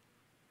me.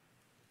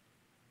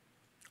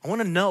 I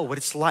wanna know what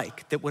it's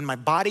like that when my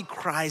body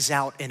cries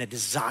out in a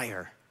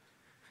desire,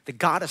 that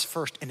God is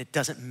first and it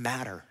doesn't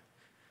matter.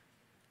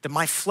 That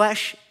my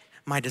flesh,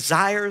 my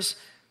desires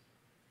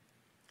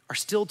are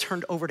still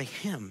turned over to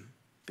him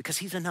because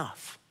he's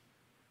enough.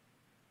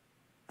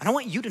 And I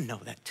want you to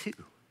know that too.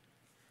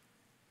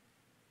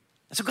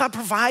 And so God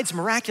provides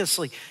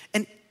miraculously.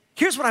 And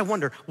here's what I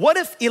wonder. What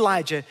if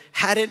Elijah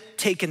hadn't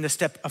taken the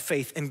step of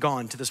faith and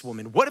gone to this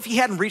woman? What if he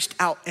hadn't reached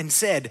out and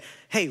said,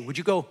 hey, would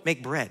you go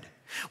make bread?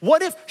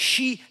 What if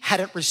she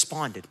hadn't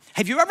responded?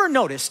 Have you ever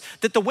noticed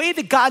that the way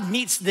that God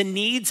meets the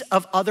needs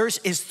of others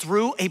is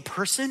through a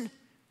person?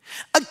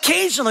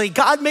 Occasionally,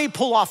 God may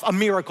pull off a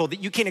miracle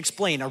that you can't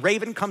explain. A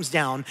raven comes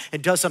down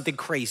and does something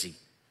crazy.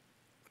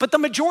 But the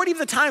majority of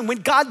the time when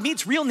God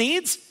meets real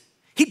needs,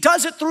 he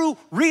does it through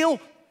real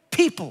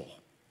people.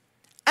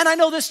 And I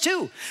know this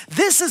too.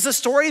 This is a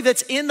story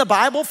that's in the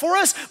Bible for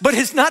us, but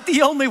it's not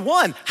the only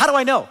one. How do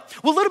I know?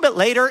 Well, a little bit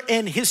later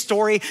in his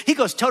story, he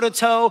goes toe to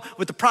toe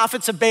with the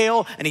prophets of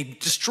Baal and he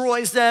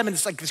destroys them. And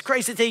it's like this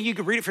crazy thing. You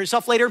can read it for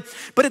yourself later.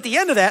 But at the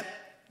end of that,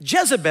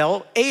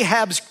 Jezebel,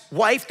 Ahab's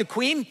wife, the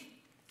queen,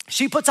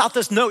 she puts out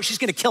this note. She's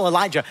gonna kill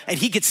Elijah and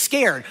he gets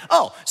scared.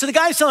 Oh, so the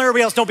guy who's telling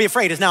everybody else don't be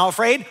afraid is now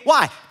afraid.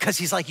 Why? Because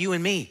he's like you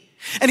and me.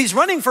 And he's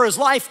running for his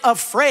life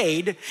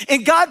afraid,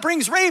 and God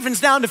brings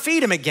ravens down to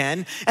feed him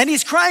again, and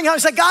he's crying out,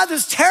 he's like, God,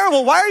 this is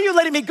terrible. Why are you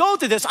letting me go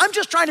through this? I'm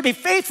just trying to be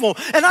faithful,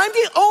 and I'm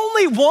the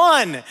only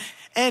one.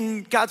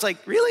 And God's like,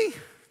 really?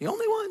 The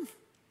only one?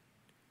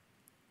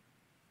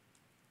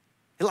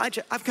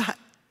 Elijah, I've got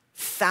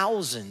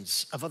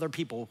thousands of other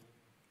people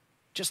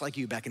just like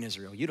you back in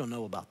Israel. You don't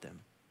know about them.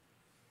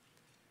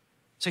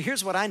 So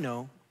here's what I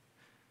know.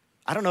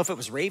 I don't know if it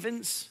was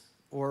ravens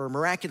or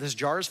miraculous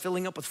jars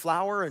filling up with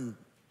flour and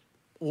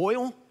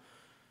oil,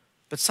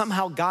 but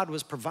somehow God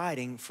was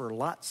providing for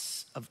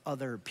lots of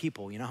other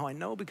people. You know how I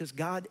know? Because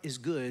God is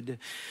good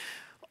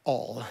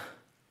all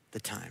the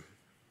time.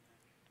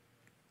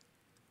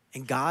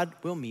 And God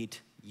will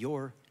meet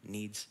your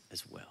needs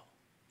as well.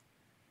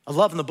 I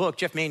love in the book,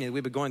 Jeff Manion, that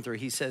we've been going through,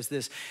 he says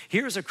this,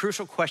 here's a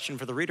crucial question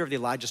for the reader of the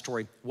Elijah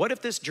story. What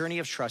if this journey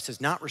of trust is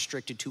not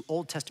restricted to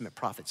Old Testament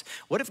prophets?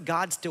 What if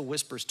God still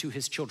whispers to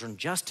his children,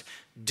 just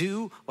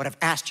do what I've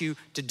asked you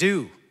to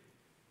do?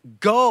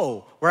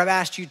 Go where I've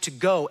asked you to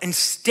go and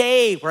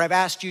stay where I've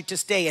asked you to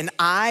stay, and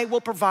I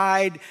will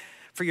provide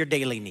for your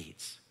daily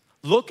needs.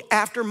 Look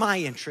after my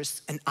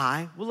interests and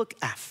I will look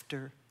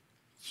after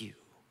you.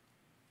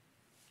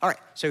 All right,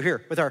 so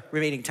here with our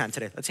remaining time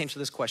today, let's answer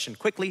this question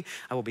quickly.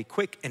 I will be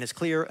quick and as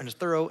clear and as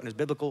thorough and as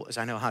biblical as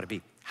I know how to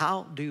be.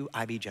 How do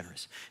I be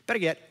generous? Better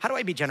yet, how do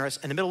I be generous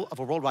in the middle of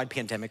a worldwide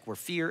pandemic where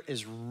fear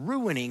is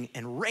ruining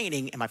and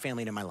reigning in my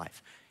family and in my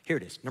life? Here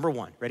it is, number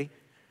one, ready?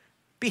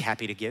 Be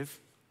happy to give.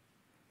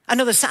 I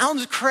know this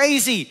sounds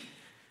crazy,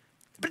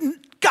 but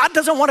God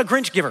doesn't want a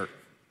Grinch giver.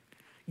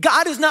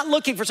 God is not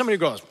looking for somebody who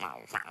goes,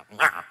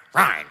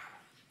 fine.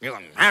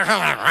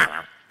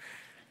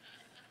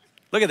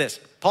 Look at this.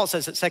 Paul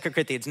says at 2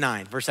 Corinthians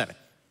 9, verse 7.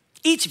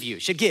 Each of you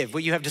should give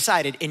what you have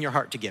decided in your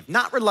heart to give,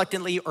 not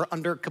reluctantly or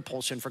under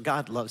compulsion, for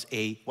God loves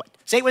a what?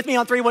 Say it with me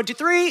on 3, 1, 2,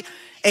 3.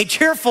 A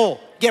cheerful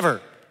giver.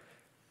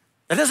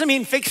 That doesn't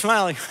mean fake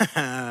smiling.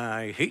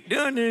 I hate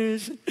doing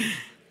this.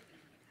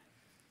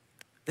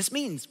 This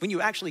means when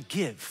you actually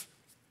give,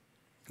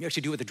 you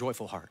actually do it with a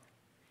joyful heart.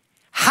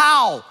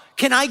 How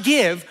can I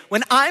give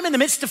when I'm in the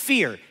midst of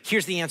fear?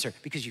 Here's the answer,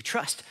 because you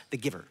trust the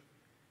giver.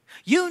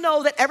 You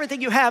know that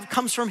everything you have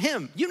comes from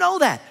him. You know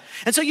that.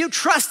 And so you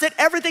trust that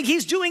everything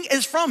he's doing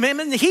is from him,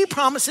 and he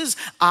promises,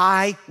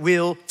 I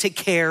will take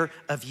care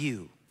of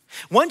you.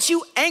 Once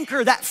you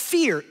anchor that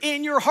fear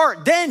in your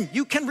heart, then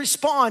you can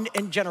respond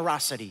in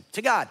generosity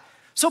to God.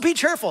 So be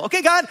cheerful.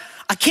 Okay, God,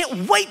 I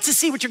can't wait to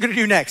see what you're gonna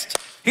do next.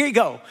 Here you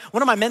go.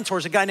 One of my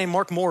mentors, a guy named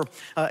Mark Moore,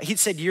 he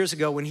said years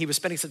ago when he was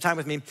spending some time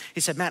with me,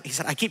 he said, Matt,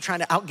 I keep trying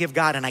to outgive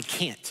God and I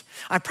can't.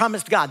 I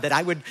promised God that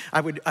I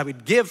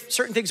would give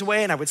certain things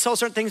away and I would sell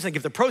certain things and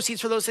give the proceeds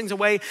for those things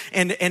away.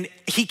 And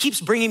he keeps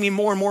bringing me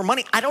more and more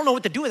money. I don't know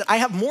what to do with it. I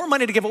have more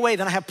money to give away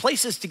than I have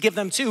places to give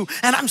them to.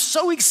 And I'm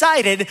so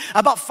excited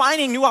about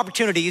finding new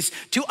opportunities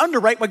to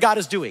underwrite what God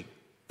is doing.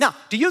 Now,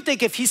 do you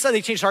think if he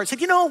suddenly changed his heart and said,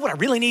 you know what I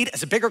really need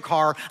is a bigger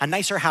car, a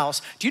nicer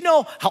house, do you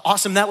know how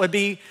awesome that would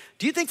be?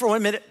 Do you think for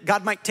 1 minute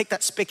God might take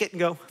that spigot and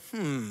go,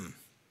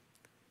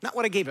 not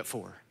what I gave it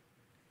for?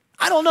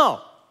 I don't know.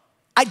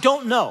 I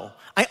don't know.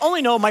 I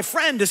only know my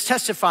friend is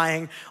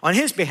testifying on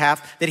his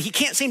behalf that he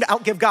can't seem to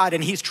outgive God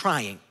and he's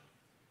trying.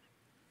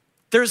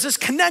 There's this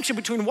connection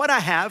between what I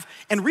have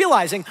and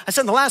realizing, I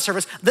said in the last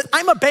service, that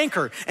I'm a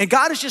banker and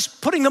God is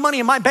just putting the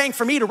money in my bank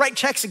for me to write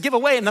checks and give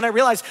away. And then I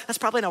realized that's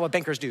probably not what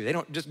bankers do. They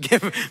don't just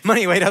give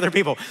money away to other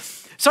people.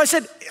 So I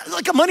said,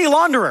 like a money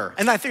launderer.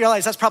 And I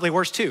realized that's probably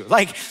worse too.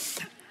 Like,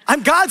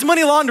 I'm God's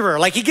money launderer.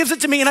 Like he gives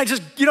it to me and I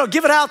just,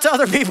 give it out to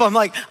other people. I'm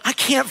like, I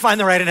can't find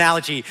the right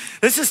analogy.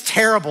 This is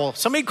terrible.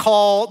 Somebody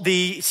call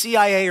the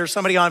CIA or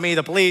somebody on me,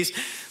 the police.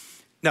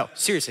 No,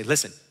 seriously,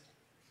 listen.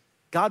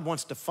 God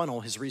wants to funnel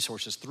his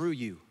resources through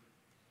you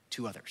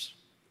to others.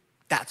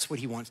 That's what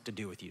he wants to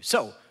do with you.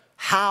 So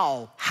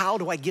how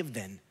do I give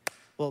then?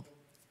 Well,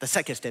 the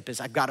second step is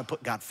I've got to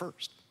put God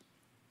first.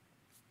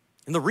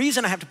 And the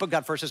reason I have to put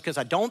God first is because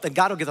I don't, then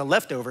God will get the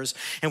leftovers.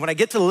 And when I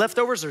get to the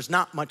leftovers, there's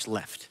not much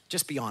left.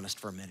 Just be honest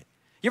for a minute.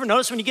 You ever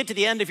notice when you get to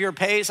the end of your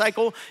pay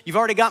cycle, you've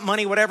already got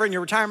money, whatever, in your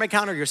retirement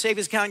account or your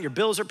savings account, your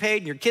bills are paid,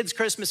 and your kids'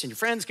 Christmas and your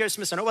friends'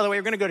 Christmas, and oh, by the way,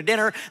 we're gonna go to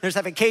dinner, there's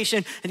that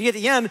vacation, and you get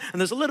to the end, and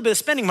there's a little bit of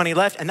spending money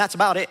left, and that's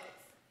about it.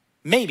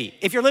 Maybe.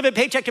 If you're living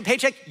paycheck to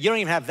paycheck, you don't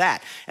even have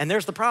that. And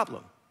there's the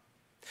problem.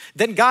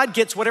 Then God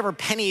gets whatever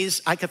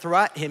pennies I could throw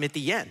at him at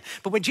the end.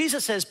 But when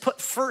Jesus says, put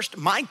first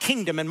my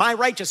kingdom and my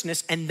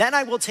righteousness, and then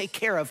I will take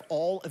care of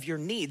all of your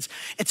needs,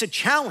 it's a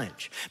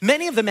challenge.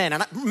 Many of the men,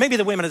 and maybe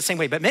the women are the same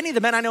way, but many of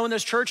the men I know in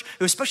this church,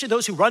 especially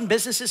those who run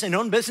businesses and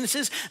own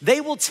businesses, they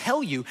will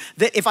tell you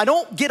that if I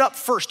don't get up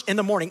first in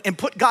the morning and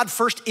put God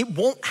first, it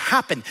won't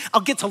happen.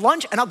 I'll get to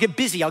lunch and I'll get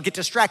busy, I'll get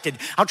distracted.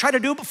 I'll try to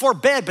do it before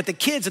bed, but the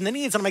kids and the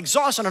needs, and I'm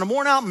exhausted and I'm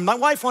worn out, and my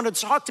wife wanted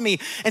to talk to me.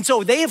 And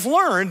so they have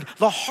learned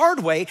the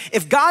hard way,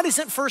 if God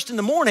isn't first in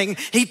the morning,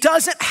 he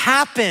doesn't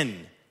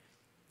happen.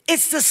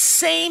 It's the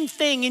same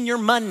thing in your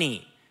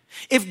money.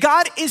 If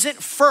God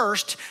isn't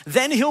first,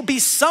 then he'll be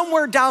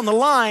somewhere down the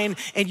line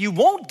and you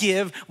won't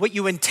give what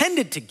you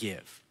intended to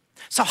give.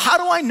 So how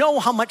do I know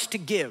how much to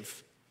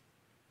give?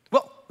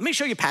 Well, let me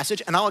show you a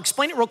passage and I'll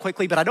explain it real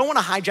quickly, but I don't want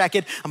to hijack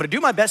it. I'm going to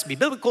do my best to be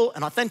biblical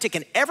and authentic.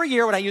 And every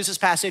year when I use this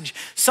passage,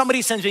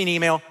 somebody sends me an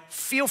email.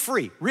 Feel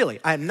free,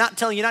 really. I'm not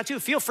telling you not to.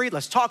 Feel free.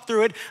 Let's talk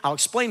through it. I'll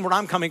explain where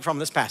I'm coming from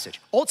this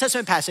passage. Old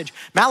Testament passage,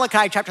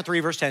 Malachi chapter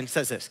 3, verse 10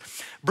 says this.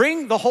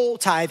 Bring the whole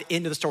tithe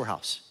into the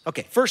storehouse.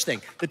 Okay, first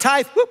thing, the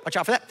tithe, watch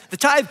out for that. The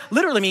tithe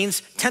literally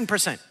means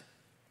 10%.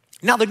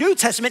 Now the New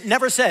Testament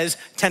never says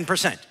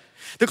 10%.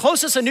 The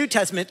closest the New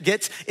Testament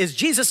gets is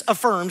Jesus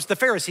affirms the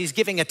Pharisees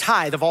giving a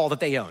tithe of all that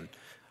they own.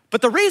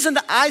 But the reason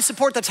that I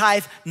support the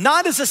tithe,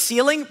 not as a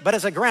ceiling, but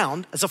as a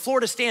ground, as a floor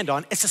to stand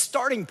on, it's a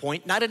starting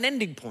point, not an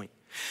ending point,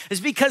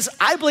 is because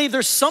I believe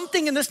there's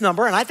something in this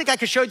number, and I think I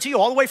could show it to you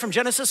all the way from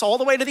Genesis all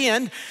the way to the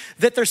end,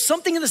 that there's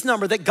something in this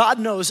number that God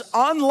knows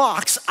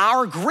unlocks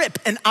our grip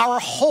and our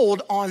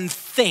hold on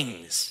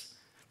things.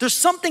 There's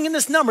something in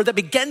this number that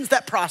begins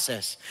that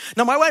process.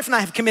 Now, my wife and I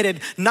have committed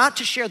not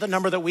to share the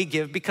number that we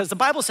give because the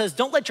Bible says,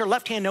 don't let your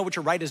left hand know what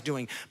your right is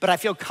doing. But I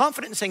feel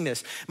confident in saying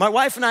this. My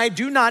wife and I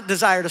do not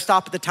desire to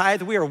stop at the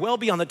tithe. We are well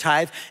beyond the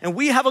tithe. And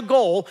we have a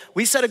goal.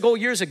 We set a goal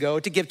years ago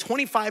to give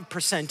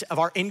 25% of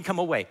our income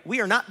away. We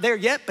are not there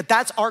yet, but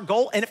that's our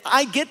goal. And if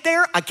I get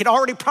there, I can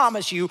already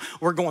promise you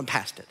we're going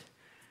past it.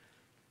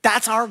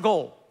 That's our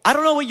goal. I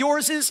don't know what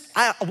yours is.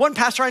 One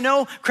pastor I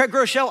know, Craig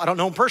Groeschel, I don't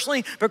know him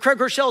personally, but Craig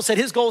Groeschel said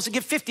his goal is to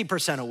give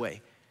 50%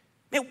 away.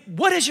 Man,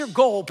 what is your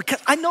goal? Because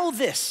I know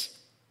this.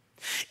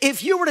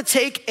 If you were to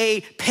take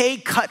a pay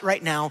cut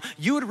right now,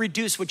 you would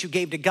reduce what you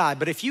gave to God.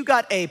 But if you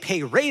got a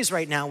pay raise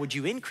right now, would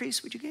you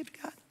increase what you gave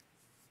to God?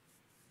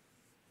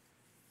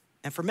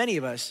 And for many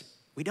of us,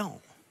 we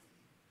don't.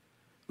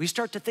 We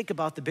start to think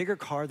about the bigger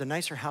car, the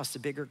nicer house, the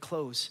bigger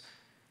clothes.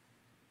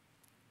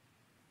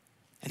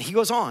 And he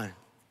goes on.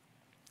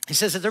 He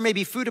says that there may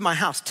be food in my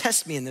house.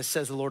 Test me in this,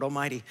 says the Lord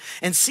Almighty,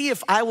 and see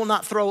if I will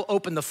not throw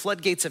open the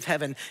floodgates of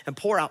heaven and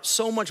pour out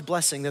so much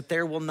blessing that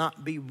there will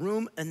not be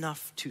room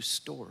enough to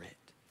store it.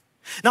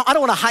 Now, I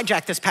don't want to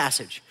hijack this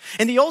passage.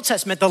 In the Old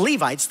Testament, the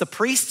Levites, the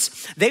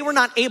priests, they were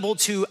not able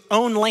to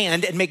own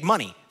land and make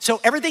money. So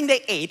everything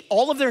they ate,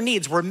 all of their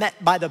needs were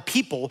met by the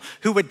people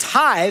who would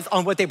tithe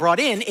on what they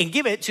brought in and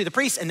give it to the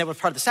priests, and that was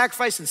part of the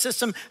sacrifice and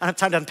system. I don't have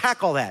time to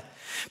unpack all that.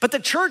 But the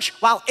church,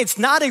 while it's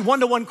not a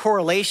one-to-one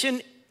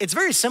correlation, it's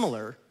very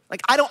similar.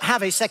 Like, I don't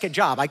have a second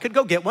job. I could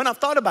go get one. I've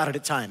thought about it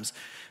at times.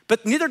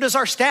 But neither does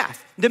our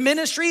staff. The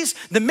ministries,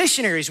 the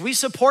missionaries we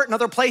support in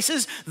other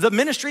places, the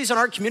ministries in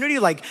our community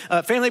like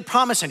Family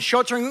Promise and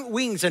Sheltering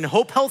Wings and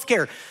Hope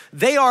Healthcare,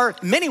 they are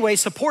in many ways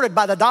supported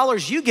by the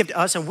dollars you give to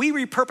us and we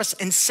repurpose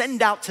and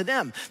send out to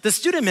them. The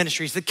student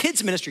ministries, the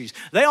kids ministries,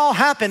 they all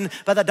happen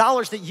by the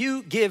dollars that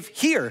you give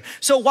here.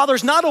 So while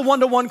there's not a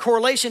one-to-one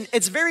correlation,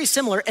 it's very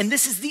similar. And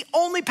this is the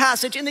only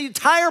passage in the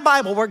entire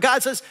Bible where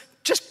God says,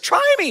 just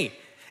try me.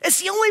 It's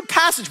the only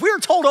passage we are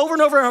told over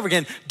and over and over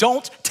again,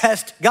 don't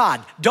test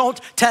God. Don't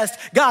test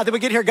God. Then we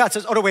get here, God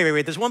says, oh, no,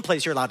 wait. There's one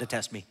place you're allowed to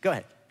test me. Go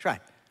ahead, try.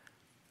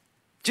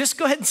 Just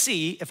go ahead and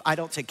see if I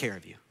don't take care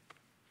of you.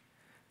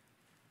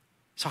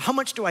 So how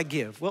much do I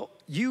give? Well,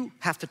 you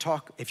have to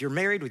talk, if you're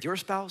married, with your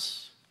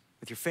spouse,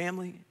 with your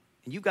family,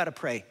 and you've got to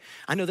pray.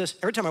 I know this,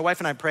 every time my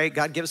wife and I pray,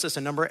 God gives us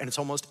a number and it's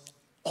almost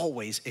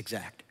always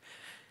exact.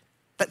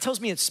 That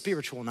tells me it's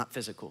spiritual, not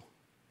physical.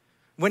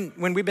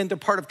 When we've been to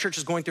part of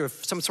churches going through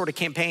some sort of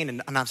campaign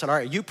and I've said, all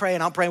right, you pray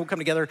and I'll pray and we'll come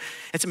together.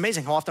 It's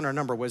amazing how often our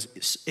number was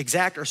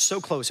exact or so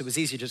close. It was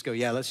easy to just go,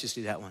 yeah, let's just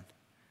do that one.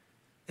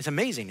 It's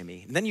amazing to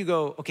me. And then you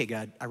go, okay,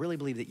 God, I really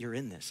believe that you're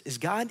in this. Is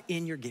God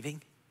in your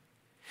giving?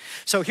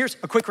 So here's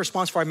a quick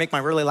response before I make my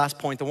really last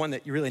point, the one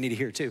that you really need to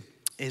hear too,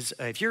 is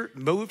if you're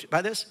moved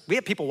by this, we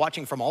have people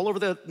watching from all over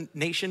the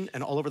nation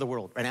and all over the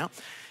world right now.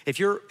 If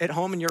you're at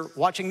home and you're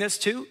watching this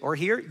too or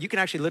here, you can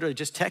actually literally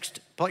just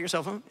pull out your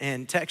cell phone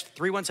and text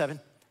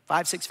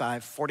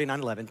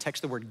 317-565-4911.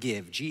 Text the word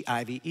give,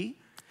 G-I-V-E.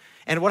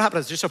 And what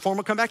happens is just a form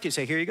will come back to you,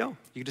 say, here you go.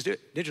 You can just do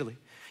it digitally.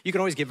 You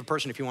can always give a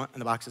person if you want in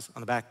the boxes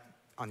on the back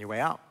on your way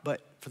out. But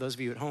for those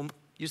of you at home,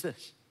 use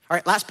this. All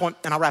right, last point,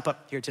 and I'll wrap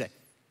up here today.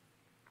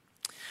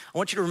 I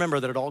want you to remember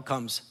that it all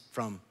comes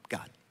from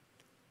God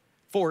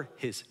for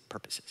his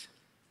purposes.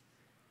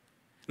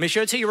 Let me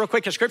show it to you real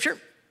quick in scripture, and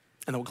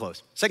then we'll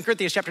close. 2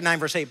 Corinthians chapter 9,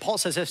 verse 8, Paul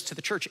says this to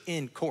the church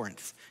in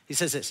Corinth. He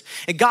says this,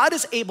 and God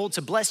is able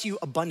to bless you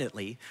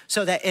abundantly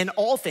so that in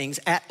all things,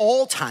 at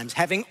all times,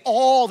 having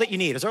all that you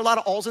need. Is there a lot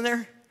of alls in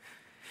there?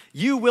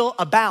 You will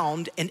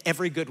abound in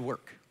every good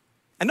work.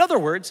 In other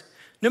words,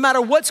 no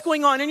matter what's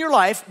going on in your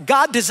life,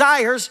 God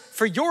desires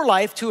for your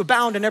life to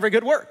abound in every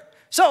good work.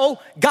 So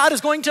God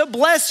is going to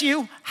bless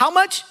you. How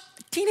much?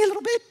 A teeny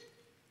little bit.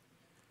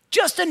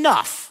 Just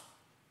enough.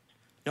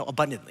 No,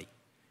 abundantly.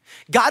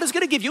 God is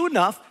gonna give you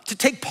enough to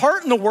take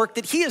part in the work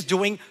that he is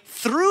doing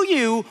through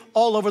you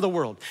all over the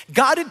world.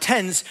 God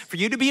intends for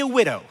you to be a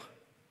widow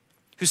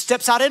who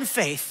steps out in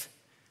faith,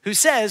 who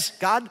says,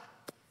 God,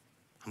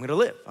 I'm gonna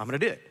live, I'm gonna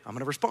do it, I'm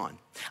gonna respond.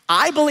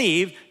 I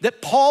believe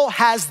that Paul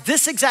has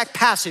this exact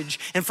passage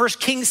in 1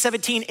 Kings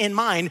 17 in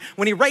mind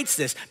when he writes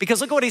this,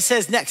 because look at what he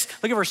says next.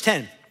 Look at verse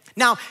 10.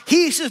 Now,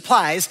 he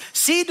supplies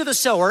seed to the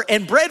sower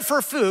and bread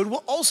for food,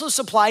 will also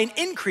supply and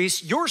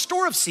increase your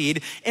store of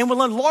seed and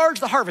will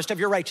enlarge the harvest of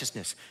your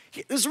righteousness.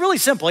 This is really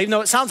simple, even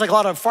though it sounds like a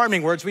lot of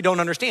farming words we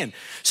don't understand.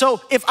 So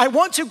if I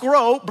want to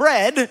grow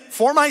bread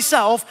for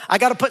myself, I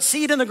gotta put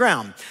seed in the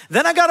ground.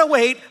 Then I gotta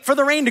wait for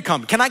the rain to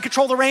come. Can I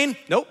control the rain?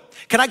 Nope.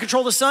 Can I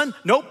control the sun?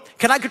 Nope.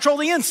 Can I control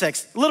the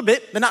insects? A little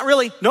bit, but not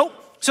really. Nope.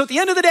 So at the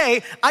end of the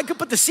day, I could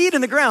put the seed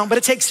in the ground, but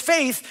it takes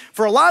faith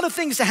for a lot of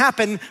things to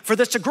happen for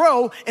this to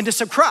grow into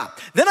some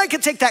crop. Then I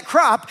can take that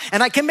crop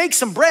and I can make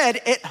some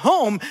bread at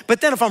home, but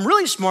then if I'm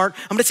really smart,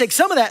 I'm gonna take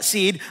some of that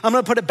seed, I'm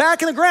gonna put it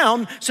back in the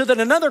ground so that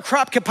another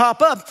crop can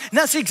pop up. And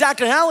that's the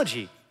exact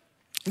analogy.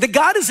 That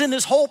God is in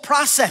this whole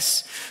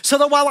process so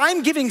that while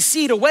I'm giving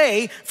seed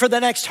away for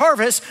the next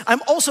harvest, I'm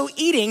also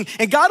eating,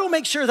 and God will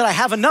make sure that I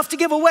have enough to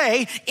give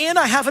away and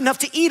I have enough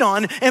to eat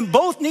on, and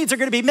both needs are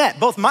gonna be met,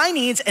 both my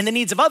needs and the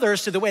needs of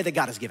others through the way that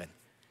God has given.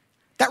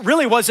 That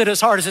really wasn't as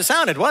hard as it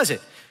sounded, was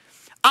it?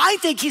 I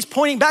think he's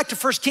pointing back to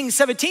 1 Kings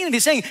 17 and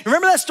he's saying,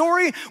 remember that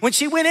story when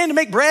she went in to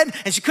make bread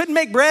and she couldn't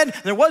make bread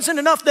and there wasn't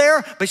enough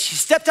there, but she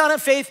stepped out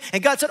of faith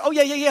and God said, oh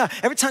yeah.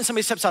 Every time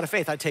somebody steps out of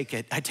faith, I take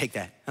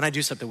that and I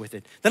do something with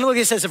it. Then look what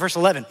it says in verse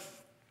 11.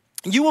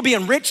 You will be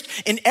enriched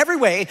in every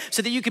way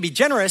so that you can be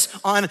generous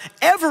on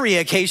every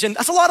occasion.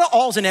 That's a lot of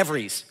alls and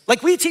everys.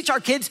 Like we teach our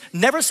kids,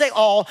 never say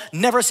all,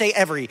 never say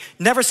every,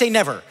 never say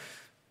never.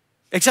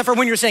 Except for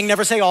when you're saying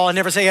never say all and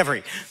never say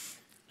every.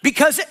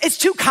 Because it's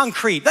too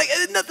concrete. Like,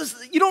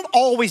 you don't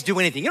always do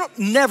anything. You don't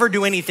never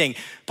do anything.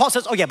 Paul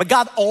says, oh yeah, but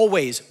God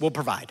always will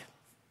provide.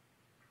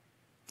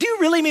 Do you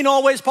really mean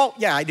always, Paul?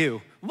 Yeah, I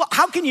do. Well,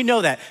 how can you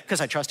know that? Because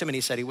I trust him and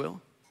he said he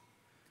will.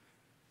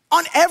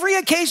 On every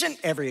occasion.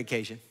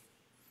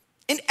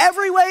 In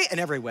every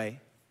way.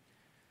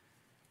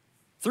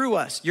 Through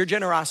us, your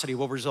generosity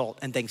will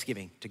result in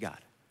thanksgiving to God.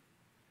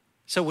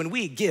 So when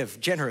we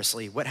give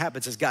generously, what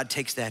happens is God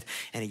takes that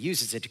and he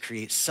uses it to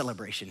create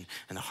celebration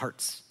in the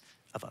hearts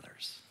of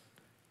others.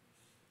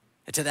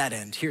 And to that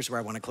end, here's where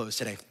I want to close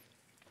today.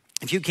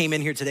 If you came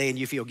in here today and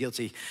you feel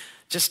guilty,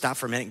 just stop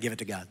for a minute and give it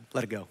to God.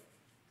 Let it go.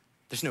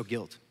 There's no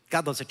guilt.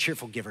 God loves a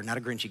cheerful giver, not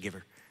a grinchy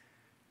giver.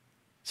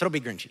 So don't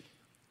be grinchy.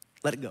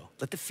 Let it go.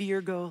 Let the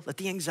fear go. Let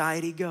the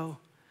anxiety go.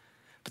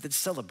 But then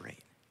celebrate.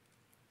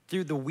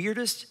 Through the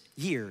weirdest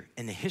year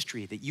in the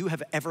history that you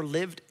have ever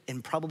lived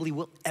and probably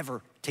will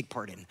ever take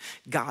part in,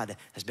 God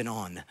has been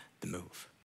on the move.